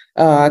worked,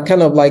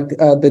 kind of like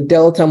the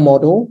Delta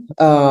model.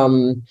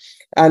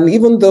 And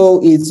even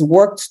though it's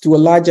worked to a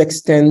large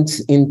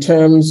extent in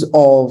terms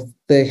of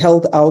the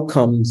health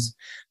outcomes,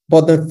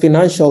 but the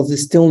financials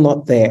is still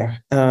not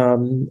there.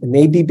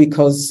 Maybe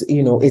because,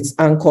 it's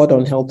anchored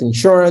on health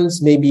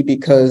insurance, maybe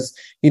because,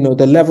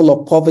 the level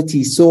of poverty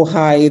is so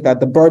high that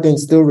the burden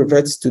still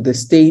reverts to the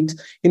state.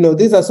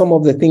 These are some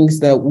of the things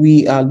that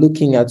we are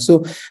looking at.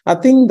 So I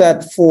think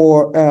that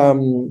for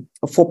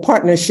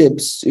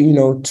partnerships,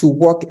 to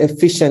work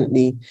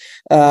efficiently,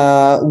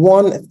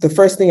 the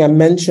first thing I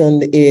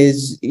mentioned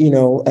is,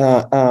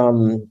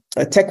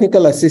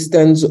 technical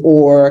assistance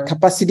or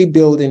capacity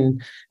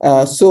building,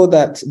 so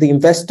that the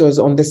investors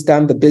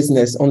understand the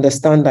business,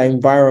 understand the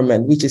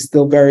environment, which is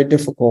still very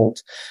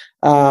difficult.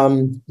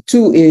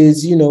 Two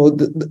is,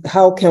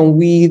 how can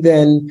we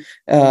then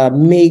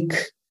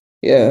make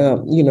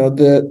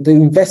the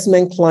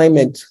investment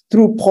climate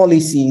through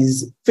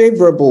policies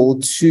favorable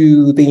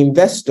to the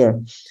investor.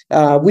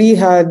 We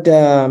had,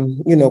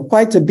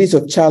 quite a bit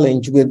of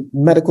challenge with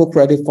Medical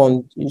Credit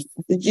Fund,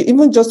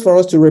 even just for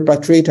us to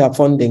repatriate our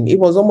funding. It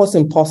was almost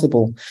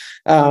impossible.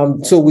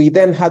 So we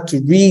then had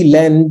to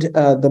re-lend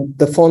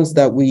the funds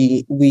that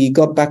we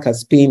got back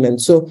as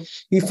payment. So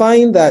we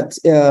find that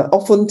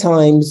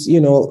oftentimes,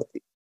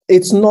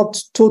 it's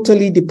not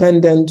totally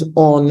dependent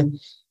on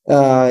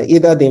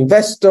either the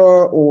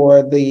investor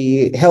or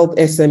the health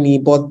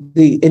SME, but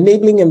the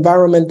enabling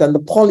environment and the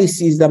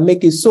policies that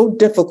make it so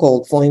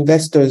difficult for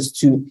investors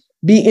to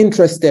be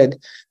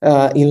interested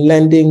in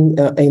lending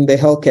in the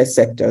healthcare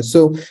sector.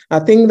 So I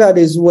think that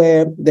is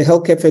where the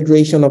Healthcare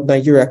Federation of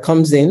Nigeria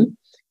comes in,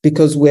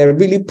 because we're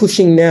really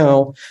pushing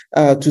now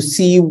to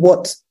see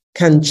what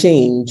can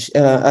change.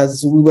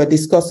 As we were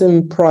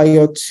discussing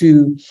prior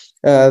to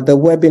the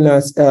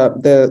webinars,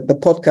 the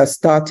podcast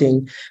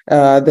starting,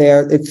 there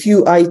are a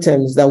few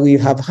items that we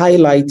have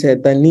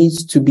highlighted that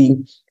needs to be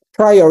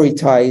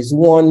prioritized.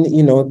 One,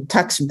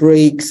 tax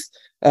breaks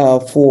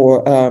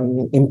for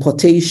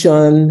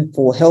importation,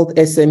 for health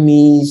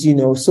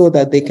SMEs, so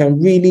that they can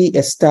really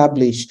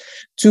establish.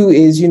 Two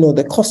is,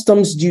 the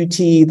customs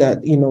duty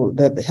that,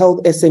 that the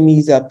health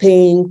SMEs are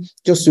paying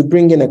just to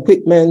bring in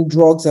equipment,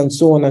 drugs, and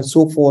so on and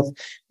so forth.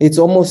 It's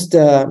almost,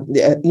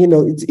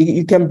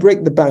 you can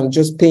break the bank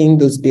just paying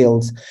those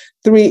bills.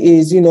 Three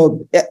is,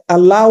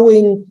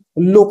 allowing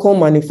local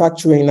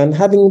manufacturing and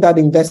having that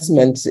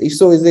investment.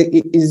 So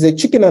it's a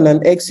chicken and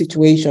an egg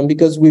situation,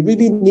 because we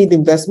really need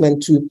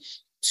investment to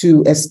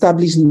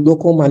establish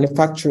local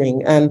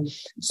manufacturing. And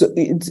so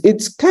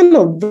it's kind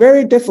of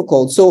very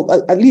difficult. So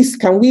at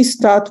least can we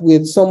start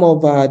with some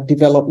of our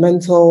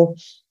developmental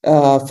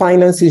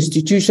finance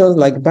institutions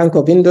like Bank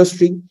of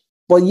Industry,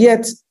 but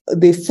yet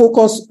they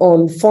focus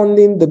on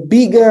funding the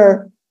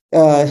bigger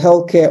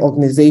healthcare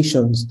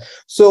organizations.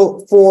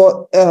 So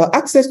for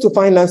access to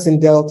finance in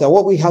Delta,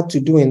 what we had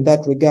to do in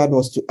that regard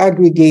was to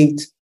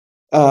aggregate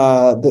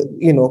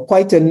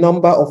quite a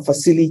number of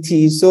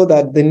facilities so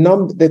that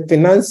the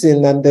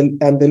financing and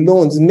the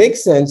loans make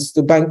sense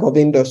to Bank of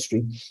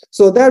Industry.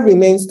 So that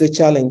remains the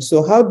challenge.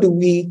 So how do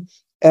we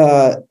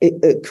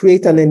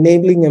create an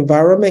enabling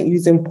environment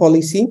using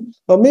policy,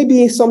 or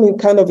maybe some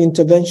kind of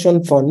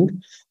intervention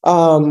fund,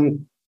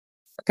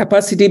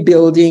 capacity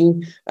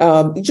building,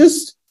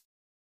 just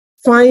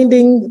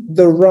finding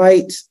the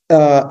right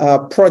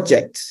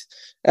project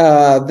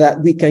that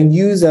we can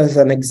use as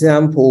an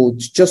example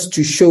just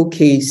to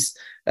showcase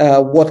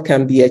what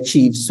can be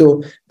achieved.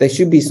 So there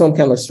should be some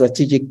kind of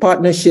strategic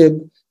partnership.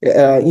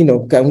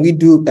 can we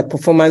do a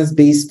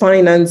performance-based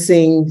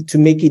financing to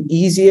make it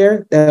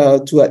easier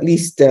to at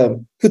least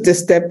put a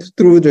step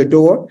through the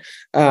door?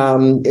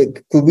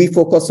 Could we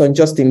focus on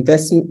just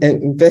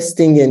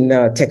investing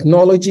in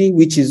technology,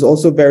 which is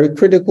also very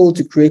critical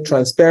to create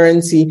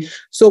transparency?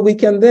 So we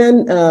can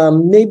then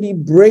maybe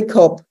break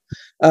up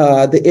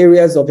the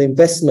areas of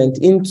investment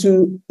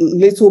into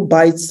little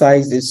bite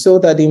sizes so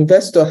that the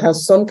investor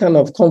has some kind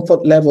of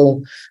comfort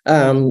level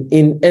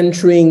in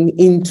entering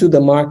into the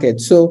market.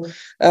 So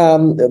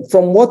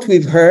from what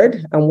we've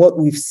heard and what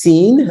we've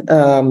seen,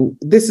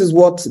 this is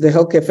what the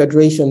Healthcare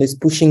Federation is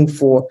pushing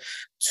for,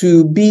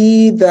 to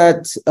be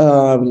that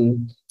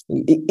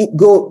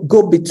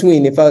go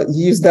between, if I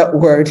use that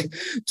word,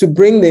 to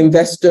bring the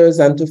investors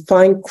and to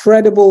find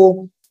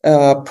credible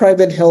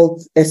private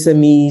health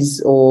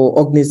SMEs or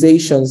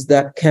organizations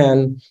that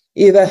can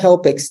either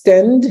help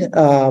extend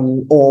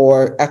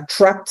or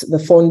attract the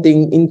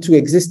funding into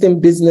existing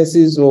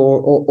businesses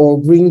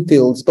or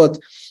greenfields. But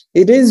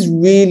it is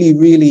really,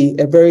 really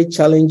a very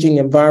challenging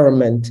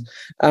environment.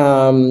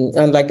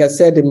 And like I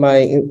said when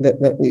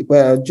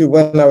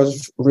I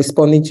was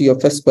responding to your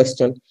first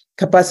question,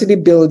 capacity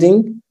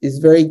building is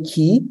very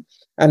key.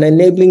 An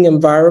enabling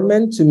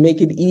environment to make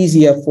it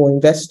easier for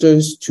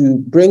investors to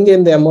bring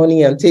in their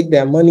money and take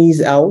their monies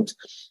out.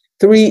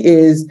 3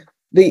 is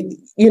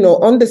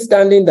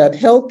understanding that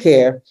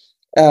healthcare,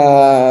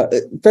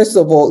 first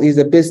of all, is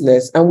a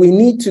business, and we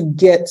need to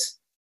get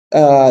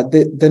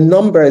the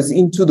numbers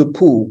into the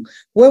pool.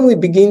 When we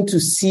begin to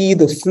see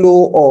the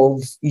flow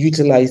of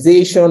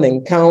utilization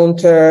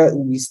encounter,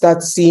 we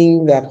start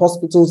seeing that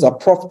hospitals are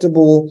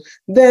profitable,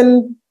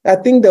 then I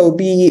think there will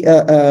be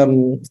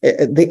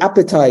the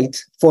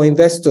appetite for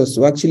investors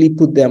to actually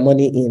put their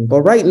money in.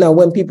 But right now,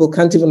 when people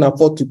can't even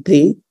afford to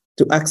pay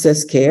to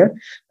access care,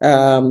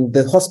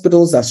 the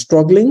hospitals are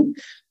struggling.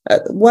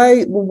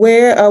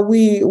 Where are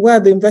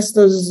the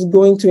investors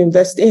going to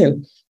invest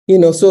in?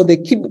 So they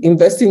keep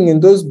investing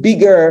in those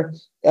bigger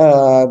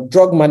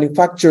drug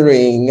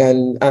manufacturing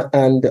and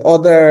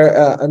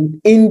other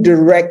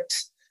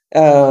indirect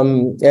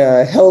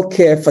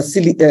healthcare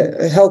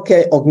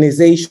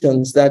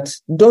organizations that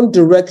don't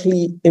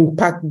directly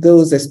impact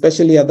those,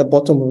 especially at the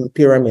bottom of the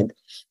pyramid.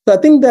 So I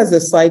think that's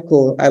a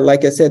cycle,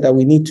 like I said, that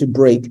we need to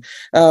break.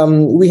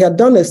 We had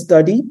done a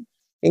study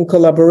in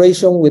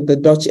collaboration with the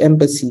Dutch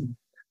Embassy,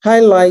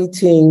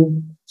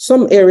 highlighting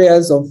some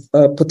areas of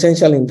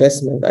potential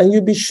investment, and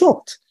you'd be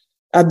shocked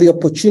at the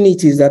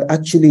opportunities that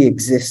actually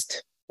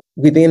exist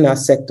within our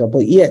sector,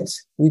 but yet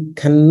we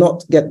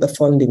cannot get the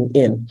funding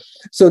in.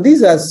 So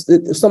these are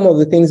some of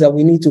the things that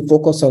we need to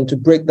focus on to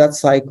break that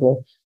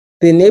cycle.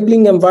 The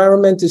enabling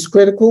environment is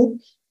critical.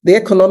 The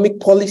economic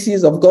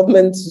policies of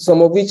government,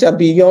 some of which are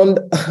beyond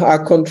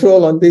our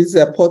control on this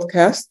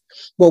podcast,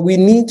 but we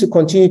need to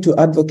continue to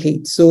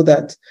advocate so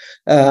that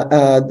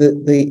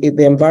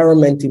the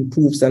environment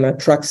improves and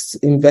attracts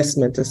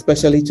investment,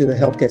 especially to the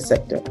healthcare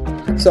sector.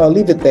 So I'll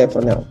leave it there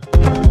for now.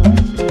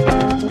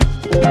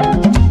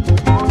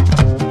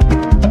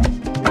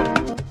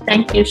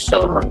 Thank you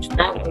so much.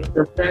 That was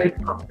a very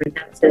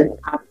comprehensive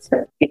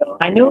answer.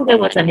 I know there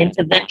was an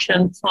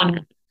intervention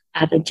fund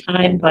at the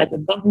time by the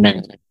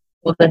government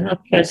for the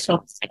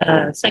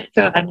healthcare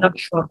sector. I'm not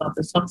sure about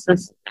the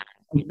success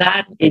of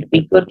that. It'd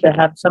be good to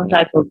have some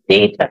type of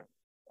data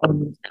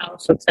on how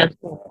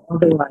successful or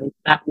otherwise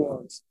that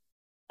was.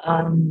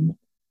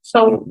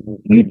 So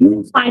you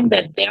do find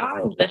that there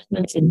are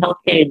investments in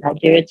healthcare in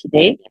Nigeria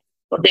today,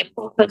 but they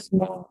focus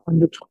more on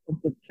the top of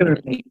the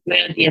pyramid,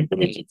 where the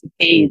ability to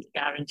pay is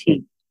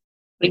guaranteed.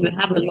 We will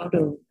have a lot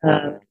of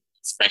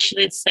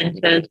specialist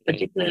centers,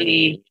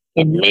 particularly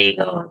in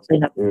Lagos,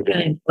 in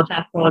Abuja, in Port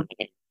Harcourt,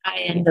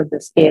 high end of the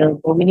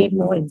scale, but we need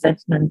more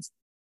investments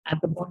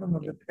at the bottom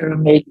of the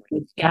pyramid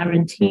with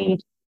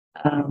guaranteed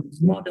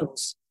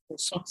models for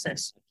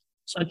success,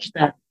 such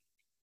that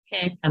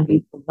care can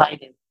be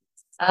provided.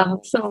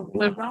 So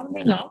we're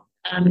rounding up,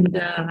 and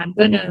I'm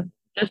going to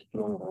just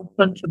throw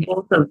open to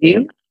both of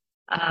you.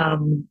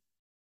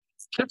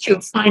 What's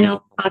your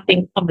final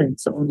parting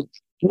comments on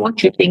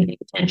what you think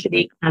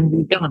potentially can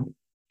be done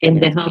in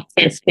the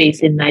healthcare space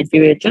in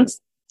Nigeria,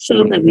 just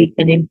so that we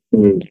can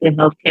improve the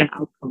healthcare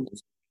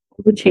outcomes?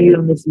 Over to you,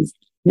 Ms.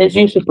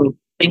 Youssoufou.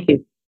 Thank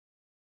you.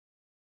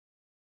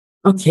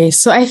 Okay,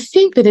 so I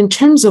think that in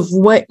terms of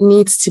what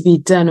needs to be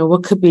done or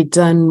what could be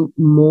done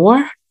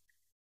more,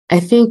 I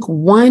think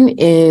one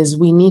is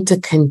we need to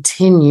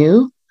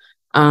continue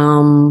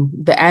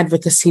the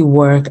advocacy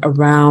work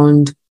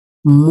around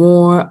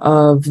more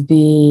of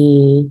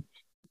the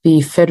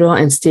federal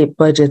and state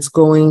budgets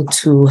going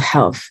to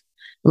health.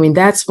 I mean,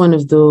 that's one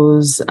of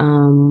those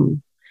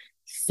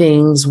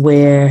things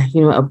where,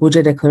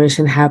 Abuja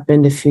Declaration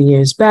happened a few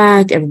years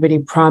back. Everybody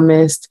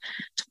promised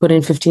to put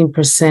in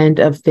 15%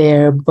 of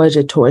their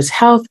budget towards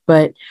health,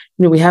 but,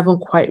 we haven't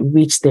quite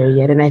reached there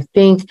yet. And I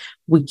think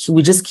we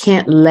just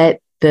can't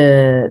let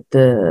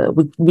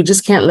we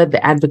just can't let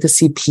the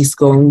advocacy piece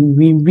go. And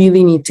we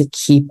really need to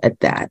keep at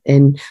that.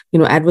 And,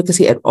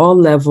 advocacy at all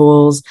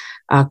levels,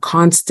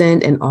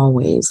 constant and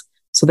always.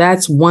 So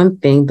that's one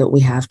thing that we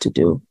have to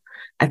do.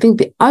 I think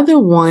the other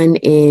one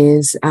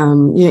is,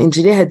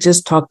 Njide had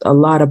just talked a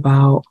lot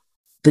about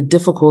the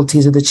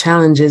difficulties or the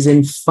challenges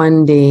in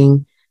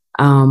funding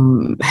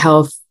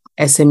health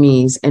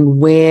SMEs and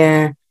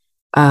where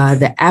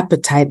the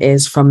appetite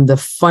is from the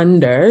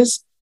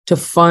funders to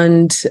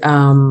fund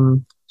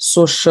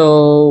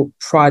social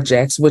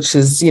projects, which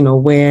is,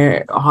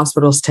 where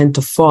hospitals tend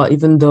to fall,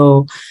 even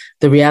though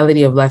the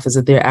reality of life is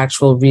that they're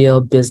actual real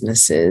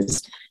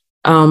businesses.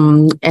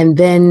 And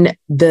then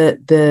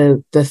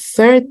the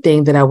third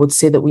thing that I would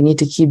say that we need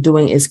to keep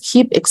doing is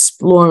keep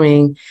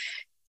exploring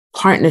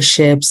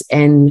partnerships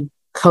and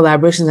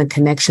collaborations and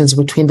connections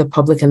between the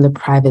public and the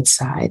private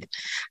side.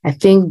 I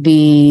think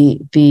the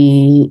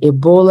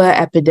Ebola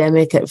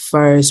epidemic at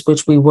first,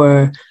 which we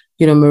were,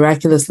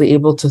 miraculously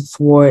able to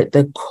thwart,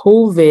 the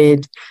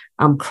COVID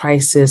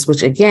crisis,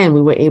 which again,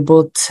 we were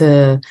able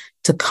to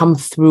come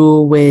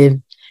through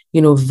with,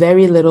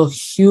 very little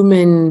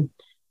human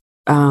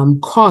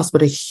cost,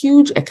 but a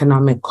huge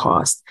economic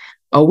cost.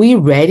 Are we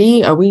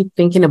ready? Are we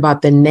thinking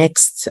about the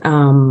next,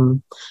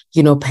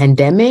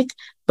 pandemic?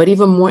 But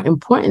even more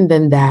important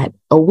than that,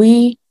 are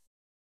we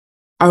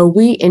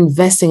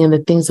investing in the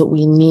things that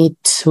we need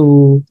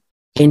to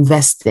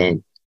invest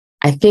in?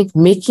 I think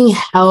making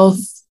health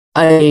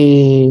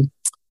an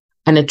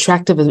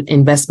attractive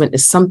investment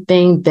is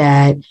something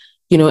that,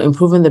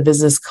 improving the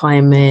business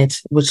climate,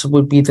 which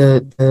would be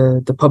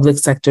the public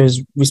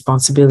sector's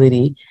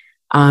responsibility,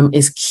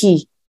 is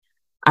key.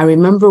 I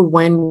remember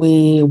when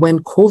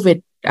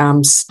COVID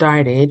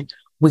started,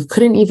 we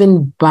couldn't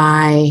even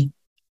buy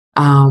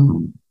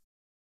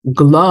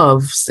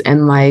gloves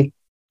and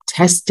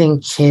testing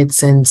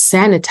kits and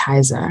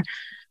sanitizer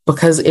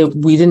because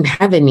we didn't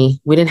have any.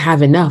 We didn't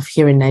have enough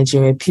here in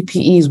Nigeria.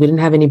 PPEs, we didn't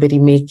have anybody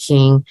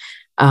making,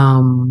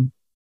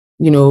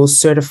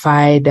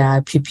 certified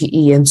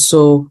PPE. And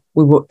so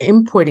we were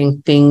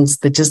importing things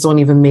that just don't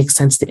even make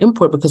sense to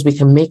import because we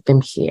can make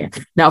them here.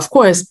 Now, of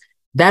course,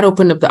 that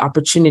opened up the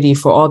opportunity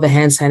for all the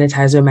hand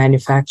sanitizer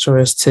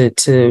manufacturers to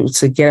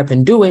get up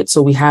and do it.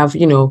 So we have,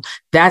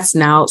 that's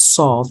now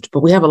solved. But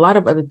we have a lot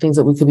of other things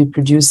that we could be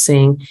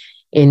producing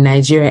in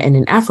Nigeria and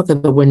in Africa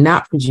that we're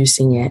not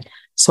producing yet.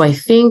 So I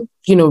think,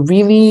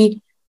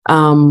 really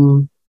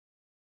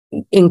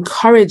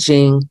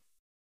encouraging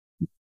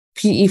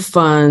PE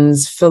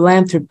funds,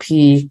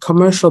 philanthropy,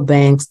 commercial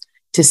banks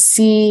to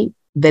see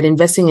that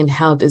investing in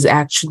health is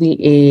actually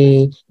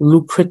a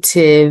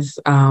lucrative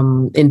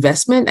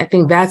investment. I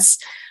think that's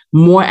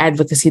more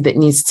advocacy that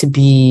needs to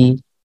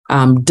be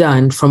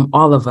done from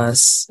all of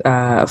us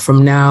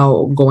from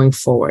now going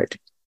forward.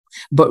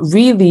 But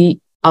really,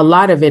 a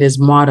lot of it is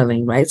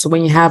modeling, right? So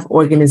when you have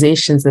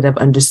organizations that have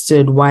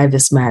understood why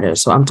this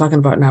matters, so I'm talking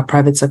about now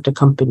private sector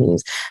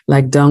companies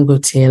like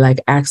Dangote,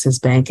 like Access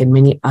Bank, and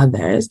many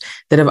others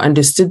that have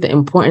understood the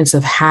importance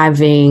of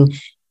having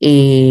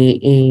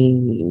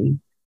an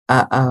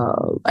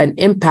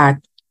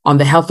impact on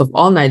the health of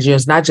all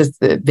Nigerians, not just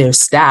their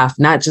staff,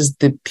 not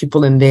just the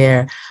people in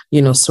their,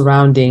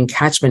 surrounding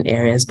catchment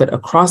areas, but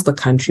across the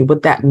country,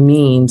 what that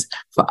means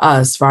for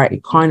us, for our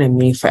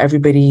economy, for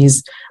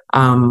everybody's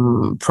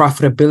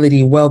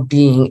profitability,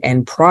 well-being,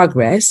 and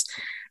progress.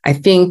 I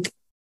think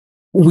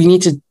we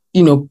need to,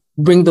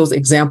 bring those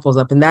examples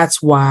up. And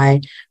that's why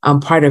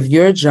part of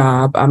your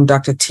job,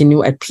 Dr.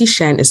 Tinu at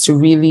PSHAN, is to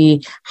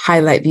really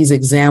highlight these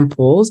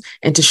examples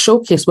and to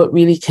showcase what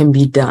really can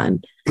be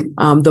done.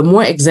 The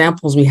more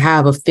examples we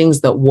have of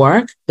things that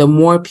work, the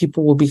more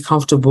people will be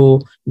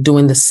comfortable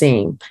doing the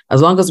same.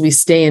 As long as we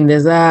stay in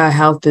this,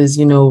 health is,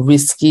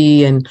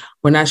 risky and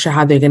we're not sure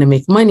how they're going to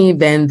make money,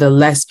 then the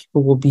less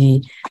people will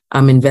be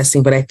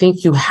investing. But I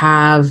think you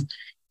have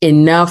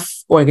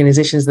enough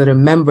organizations that are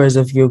members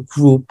of your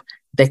group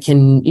that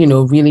can,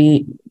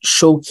 really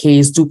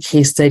showcase, do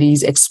case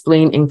studies,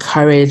 explain,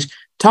 encourage,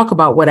 talk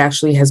about what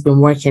actually has been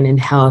working in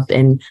health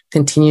and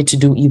continue to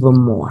do even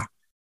more.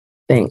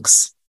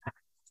 Thanks.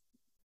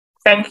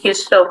 Thank you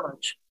so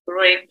much.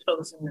 Great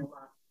closing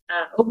remark.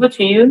 Over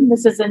to you,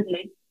 Mrs.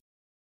 Ndili.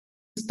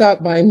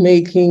 Start by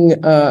making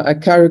a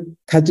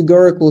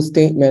categorical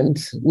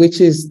statement,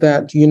 which is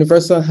that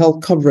universal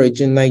health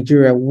coverage in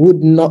Nigeria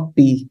would not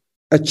be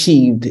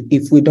achieved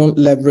if we don't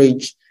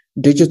leverage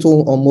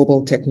digital or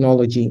mobile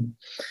technology.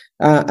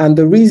 And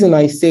the reason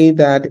I say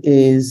that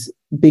is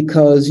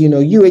because,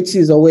 UHC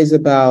is always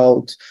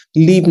about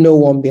leave no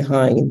one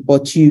behind,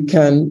 but you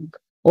can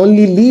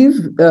only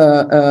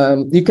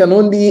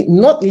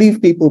not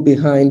leave people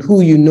behind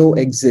who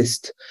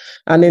exist.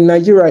 And in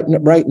Nigeria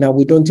right now,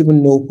 we don't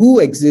even know who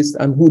exists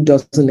and who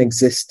doesn't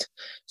exist.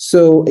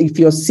 So if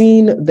you're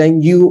seen,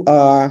 then you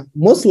are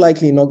most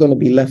likely not going to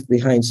be left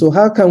behind. So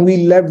how can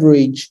we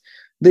leverage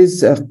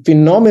this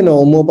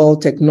phenomenal mobile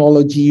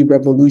technology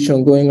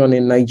revolution going on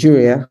in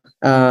Nigeria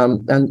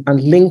and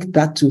link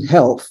that to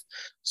health,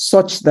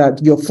 such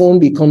that your phone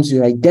becomes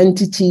your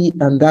identity,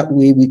 and that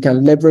way we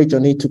can leverage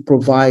on it to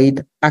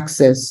provide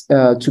access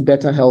to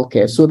better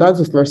healthcare. So that's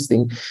the first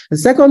thing. The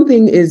second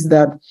thing is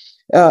that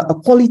a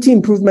quality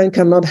improvement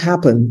cannot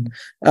happen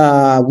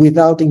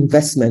without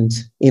investment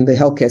in the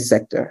healthcare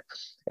sector.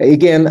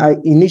 Again, I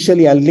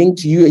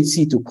linked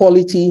UHC to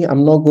quality.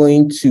 I'm not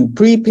going to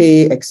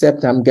prepay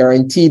except I'm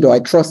guaranteed, or I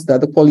trust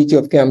that the quality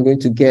of care I'm going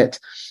to get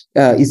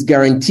is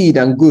guaranteed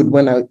and good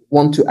when I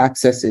want to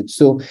access it.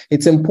 So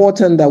it's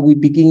important that we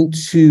begin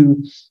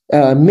to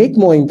make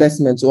more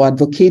investments or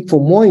advocate for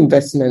more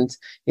investment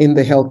in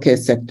the healthcare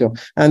sector.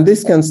 And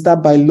this can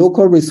start by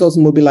local resource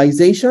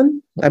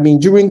mobilization. I mean,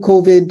 during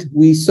COVID,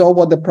 we saw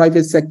what the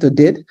private sector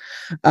did.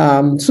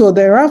 So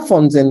there are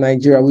funds in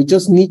Nigeria. We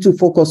just need to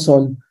focus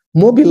on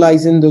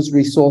mobilizing those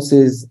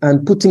resources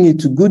and putting it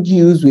to good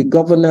use with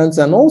governance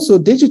and also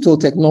digital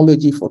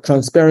technology for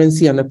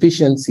transparency and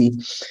efficiency.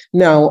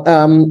 Now,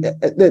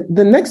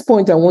 the next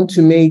point I want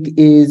to make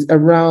is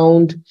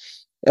around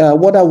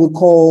what I would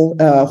call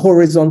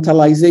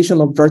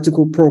horizontalization of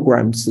vertical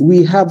programs.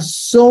 We have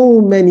so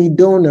many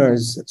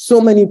donors,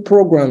 so many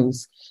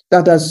programs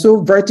that are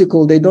so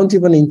vertical, they don't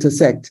even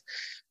intersect.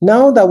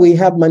 Now that we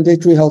have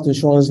mandatory health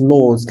insurance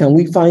laws, can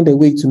we find a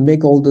way to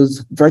make all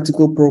those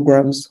vertical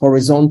programs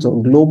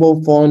horizontal?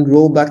 Global Fund,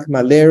 Rollback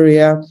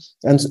Malaria,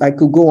 and I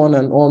could go on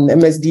and on,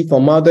 MSD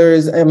for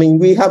mothers. I mean,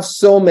 we have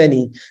so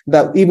many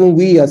that even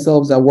we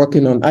ourselves are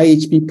working on,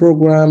 IHP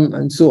program,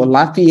 and so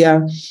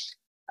Lafia.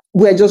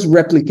 We're just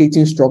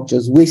replicating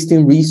structures,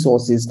 wasting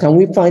resources. Can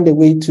we find a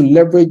way to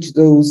leverage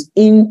those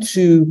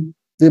into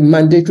the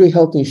mandatory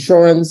health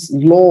insurance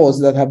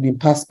laws that have been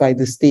passed by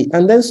the state,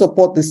 and then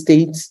support the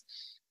states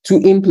to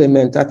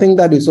implement? I think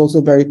that is also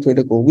very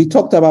critical. We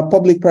talked about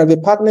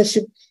public-private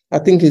partnership. I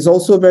think is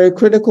also very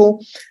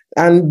critical,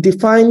 and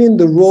defining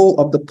the role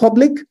of the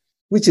public,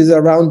 which is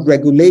around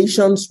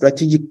regulation,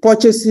 strategic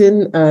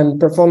purchasing, and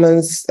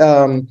performance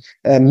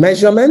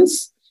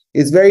measurements,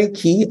 is very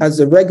key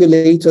as a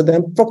regulator.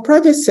 Then for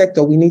private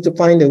sector, we need to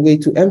find a way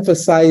to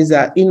emphasize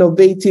that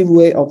innovative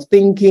way of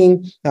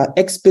thinking,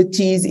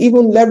 expertise,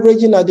 even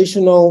leveraging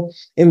additional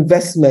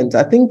investment.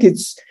 I think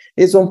it's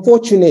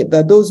unfortunate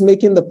that those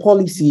making the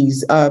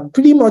policies are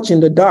pretty much in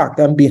the dark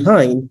and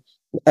behind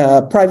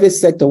private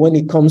sector when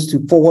it comes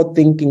to forward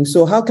thinking.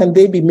 So how can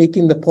they be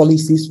making the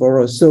policies for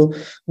us? So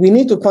we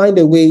need to find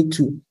a way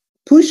to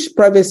push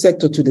private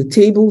sector to the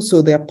table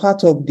so they're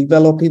part of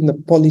developing the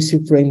policy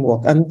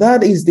framework. And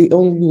that is the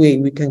only way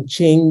we can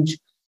change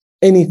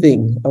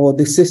anything or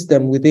the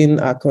system within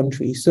our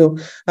country. So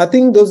I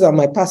think those are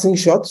my passing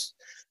shots.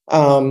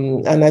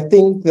 And I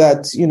think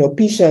that,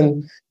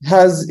 PSHAN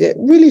has a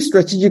really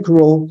strategic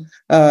role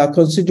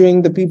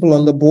considering the people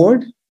on the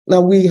board. Now,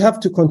 we have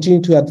to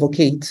continue to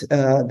advocate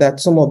that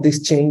some of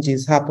these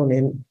changes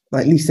happening,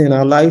 at least in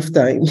our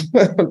lifetime.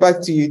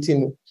 Back to you,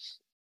 Tinu.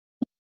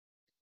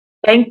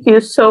 Thank you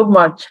so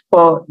much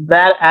for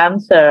that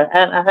answer.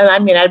 And I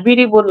mean, I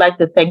really would like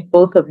to thank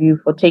both of you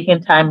for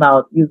taking time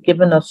out. You've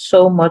given us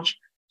so much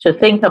to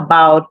think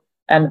about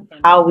and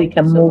how we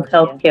can move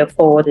healthcare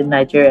forward in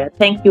Nigeria.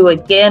 Thank you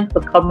again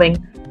for coming,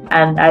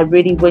 and I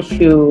really wish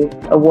you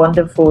a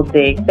wonderful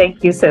day.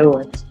 Thank you so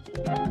much.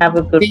 Have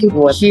a good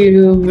one. Thank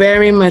you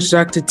very much,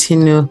 Dr.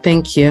 Tinu.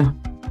 Thank you.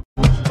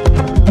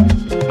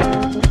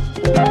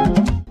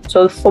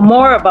 So for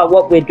more about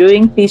what we're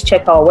doing, please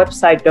check our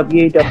website,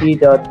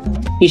 www.pshan.org,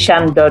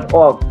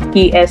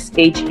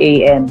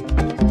 PSHAN.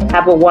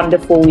 Have a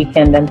wonderful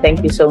weekend, and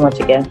thank you so much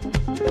again.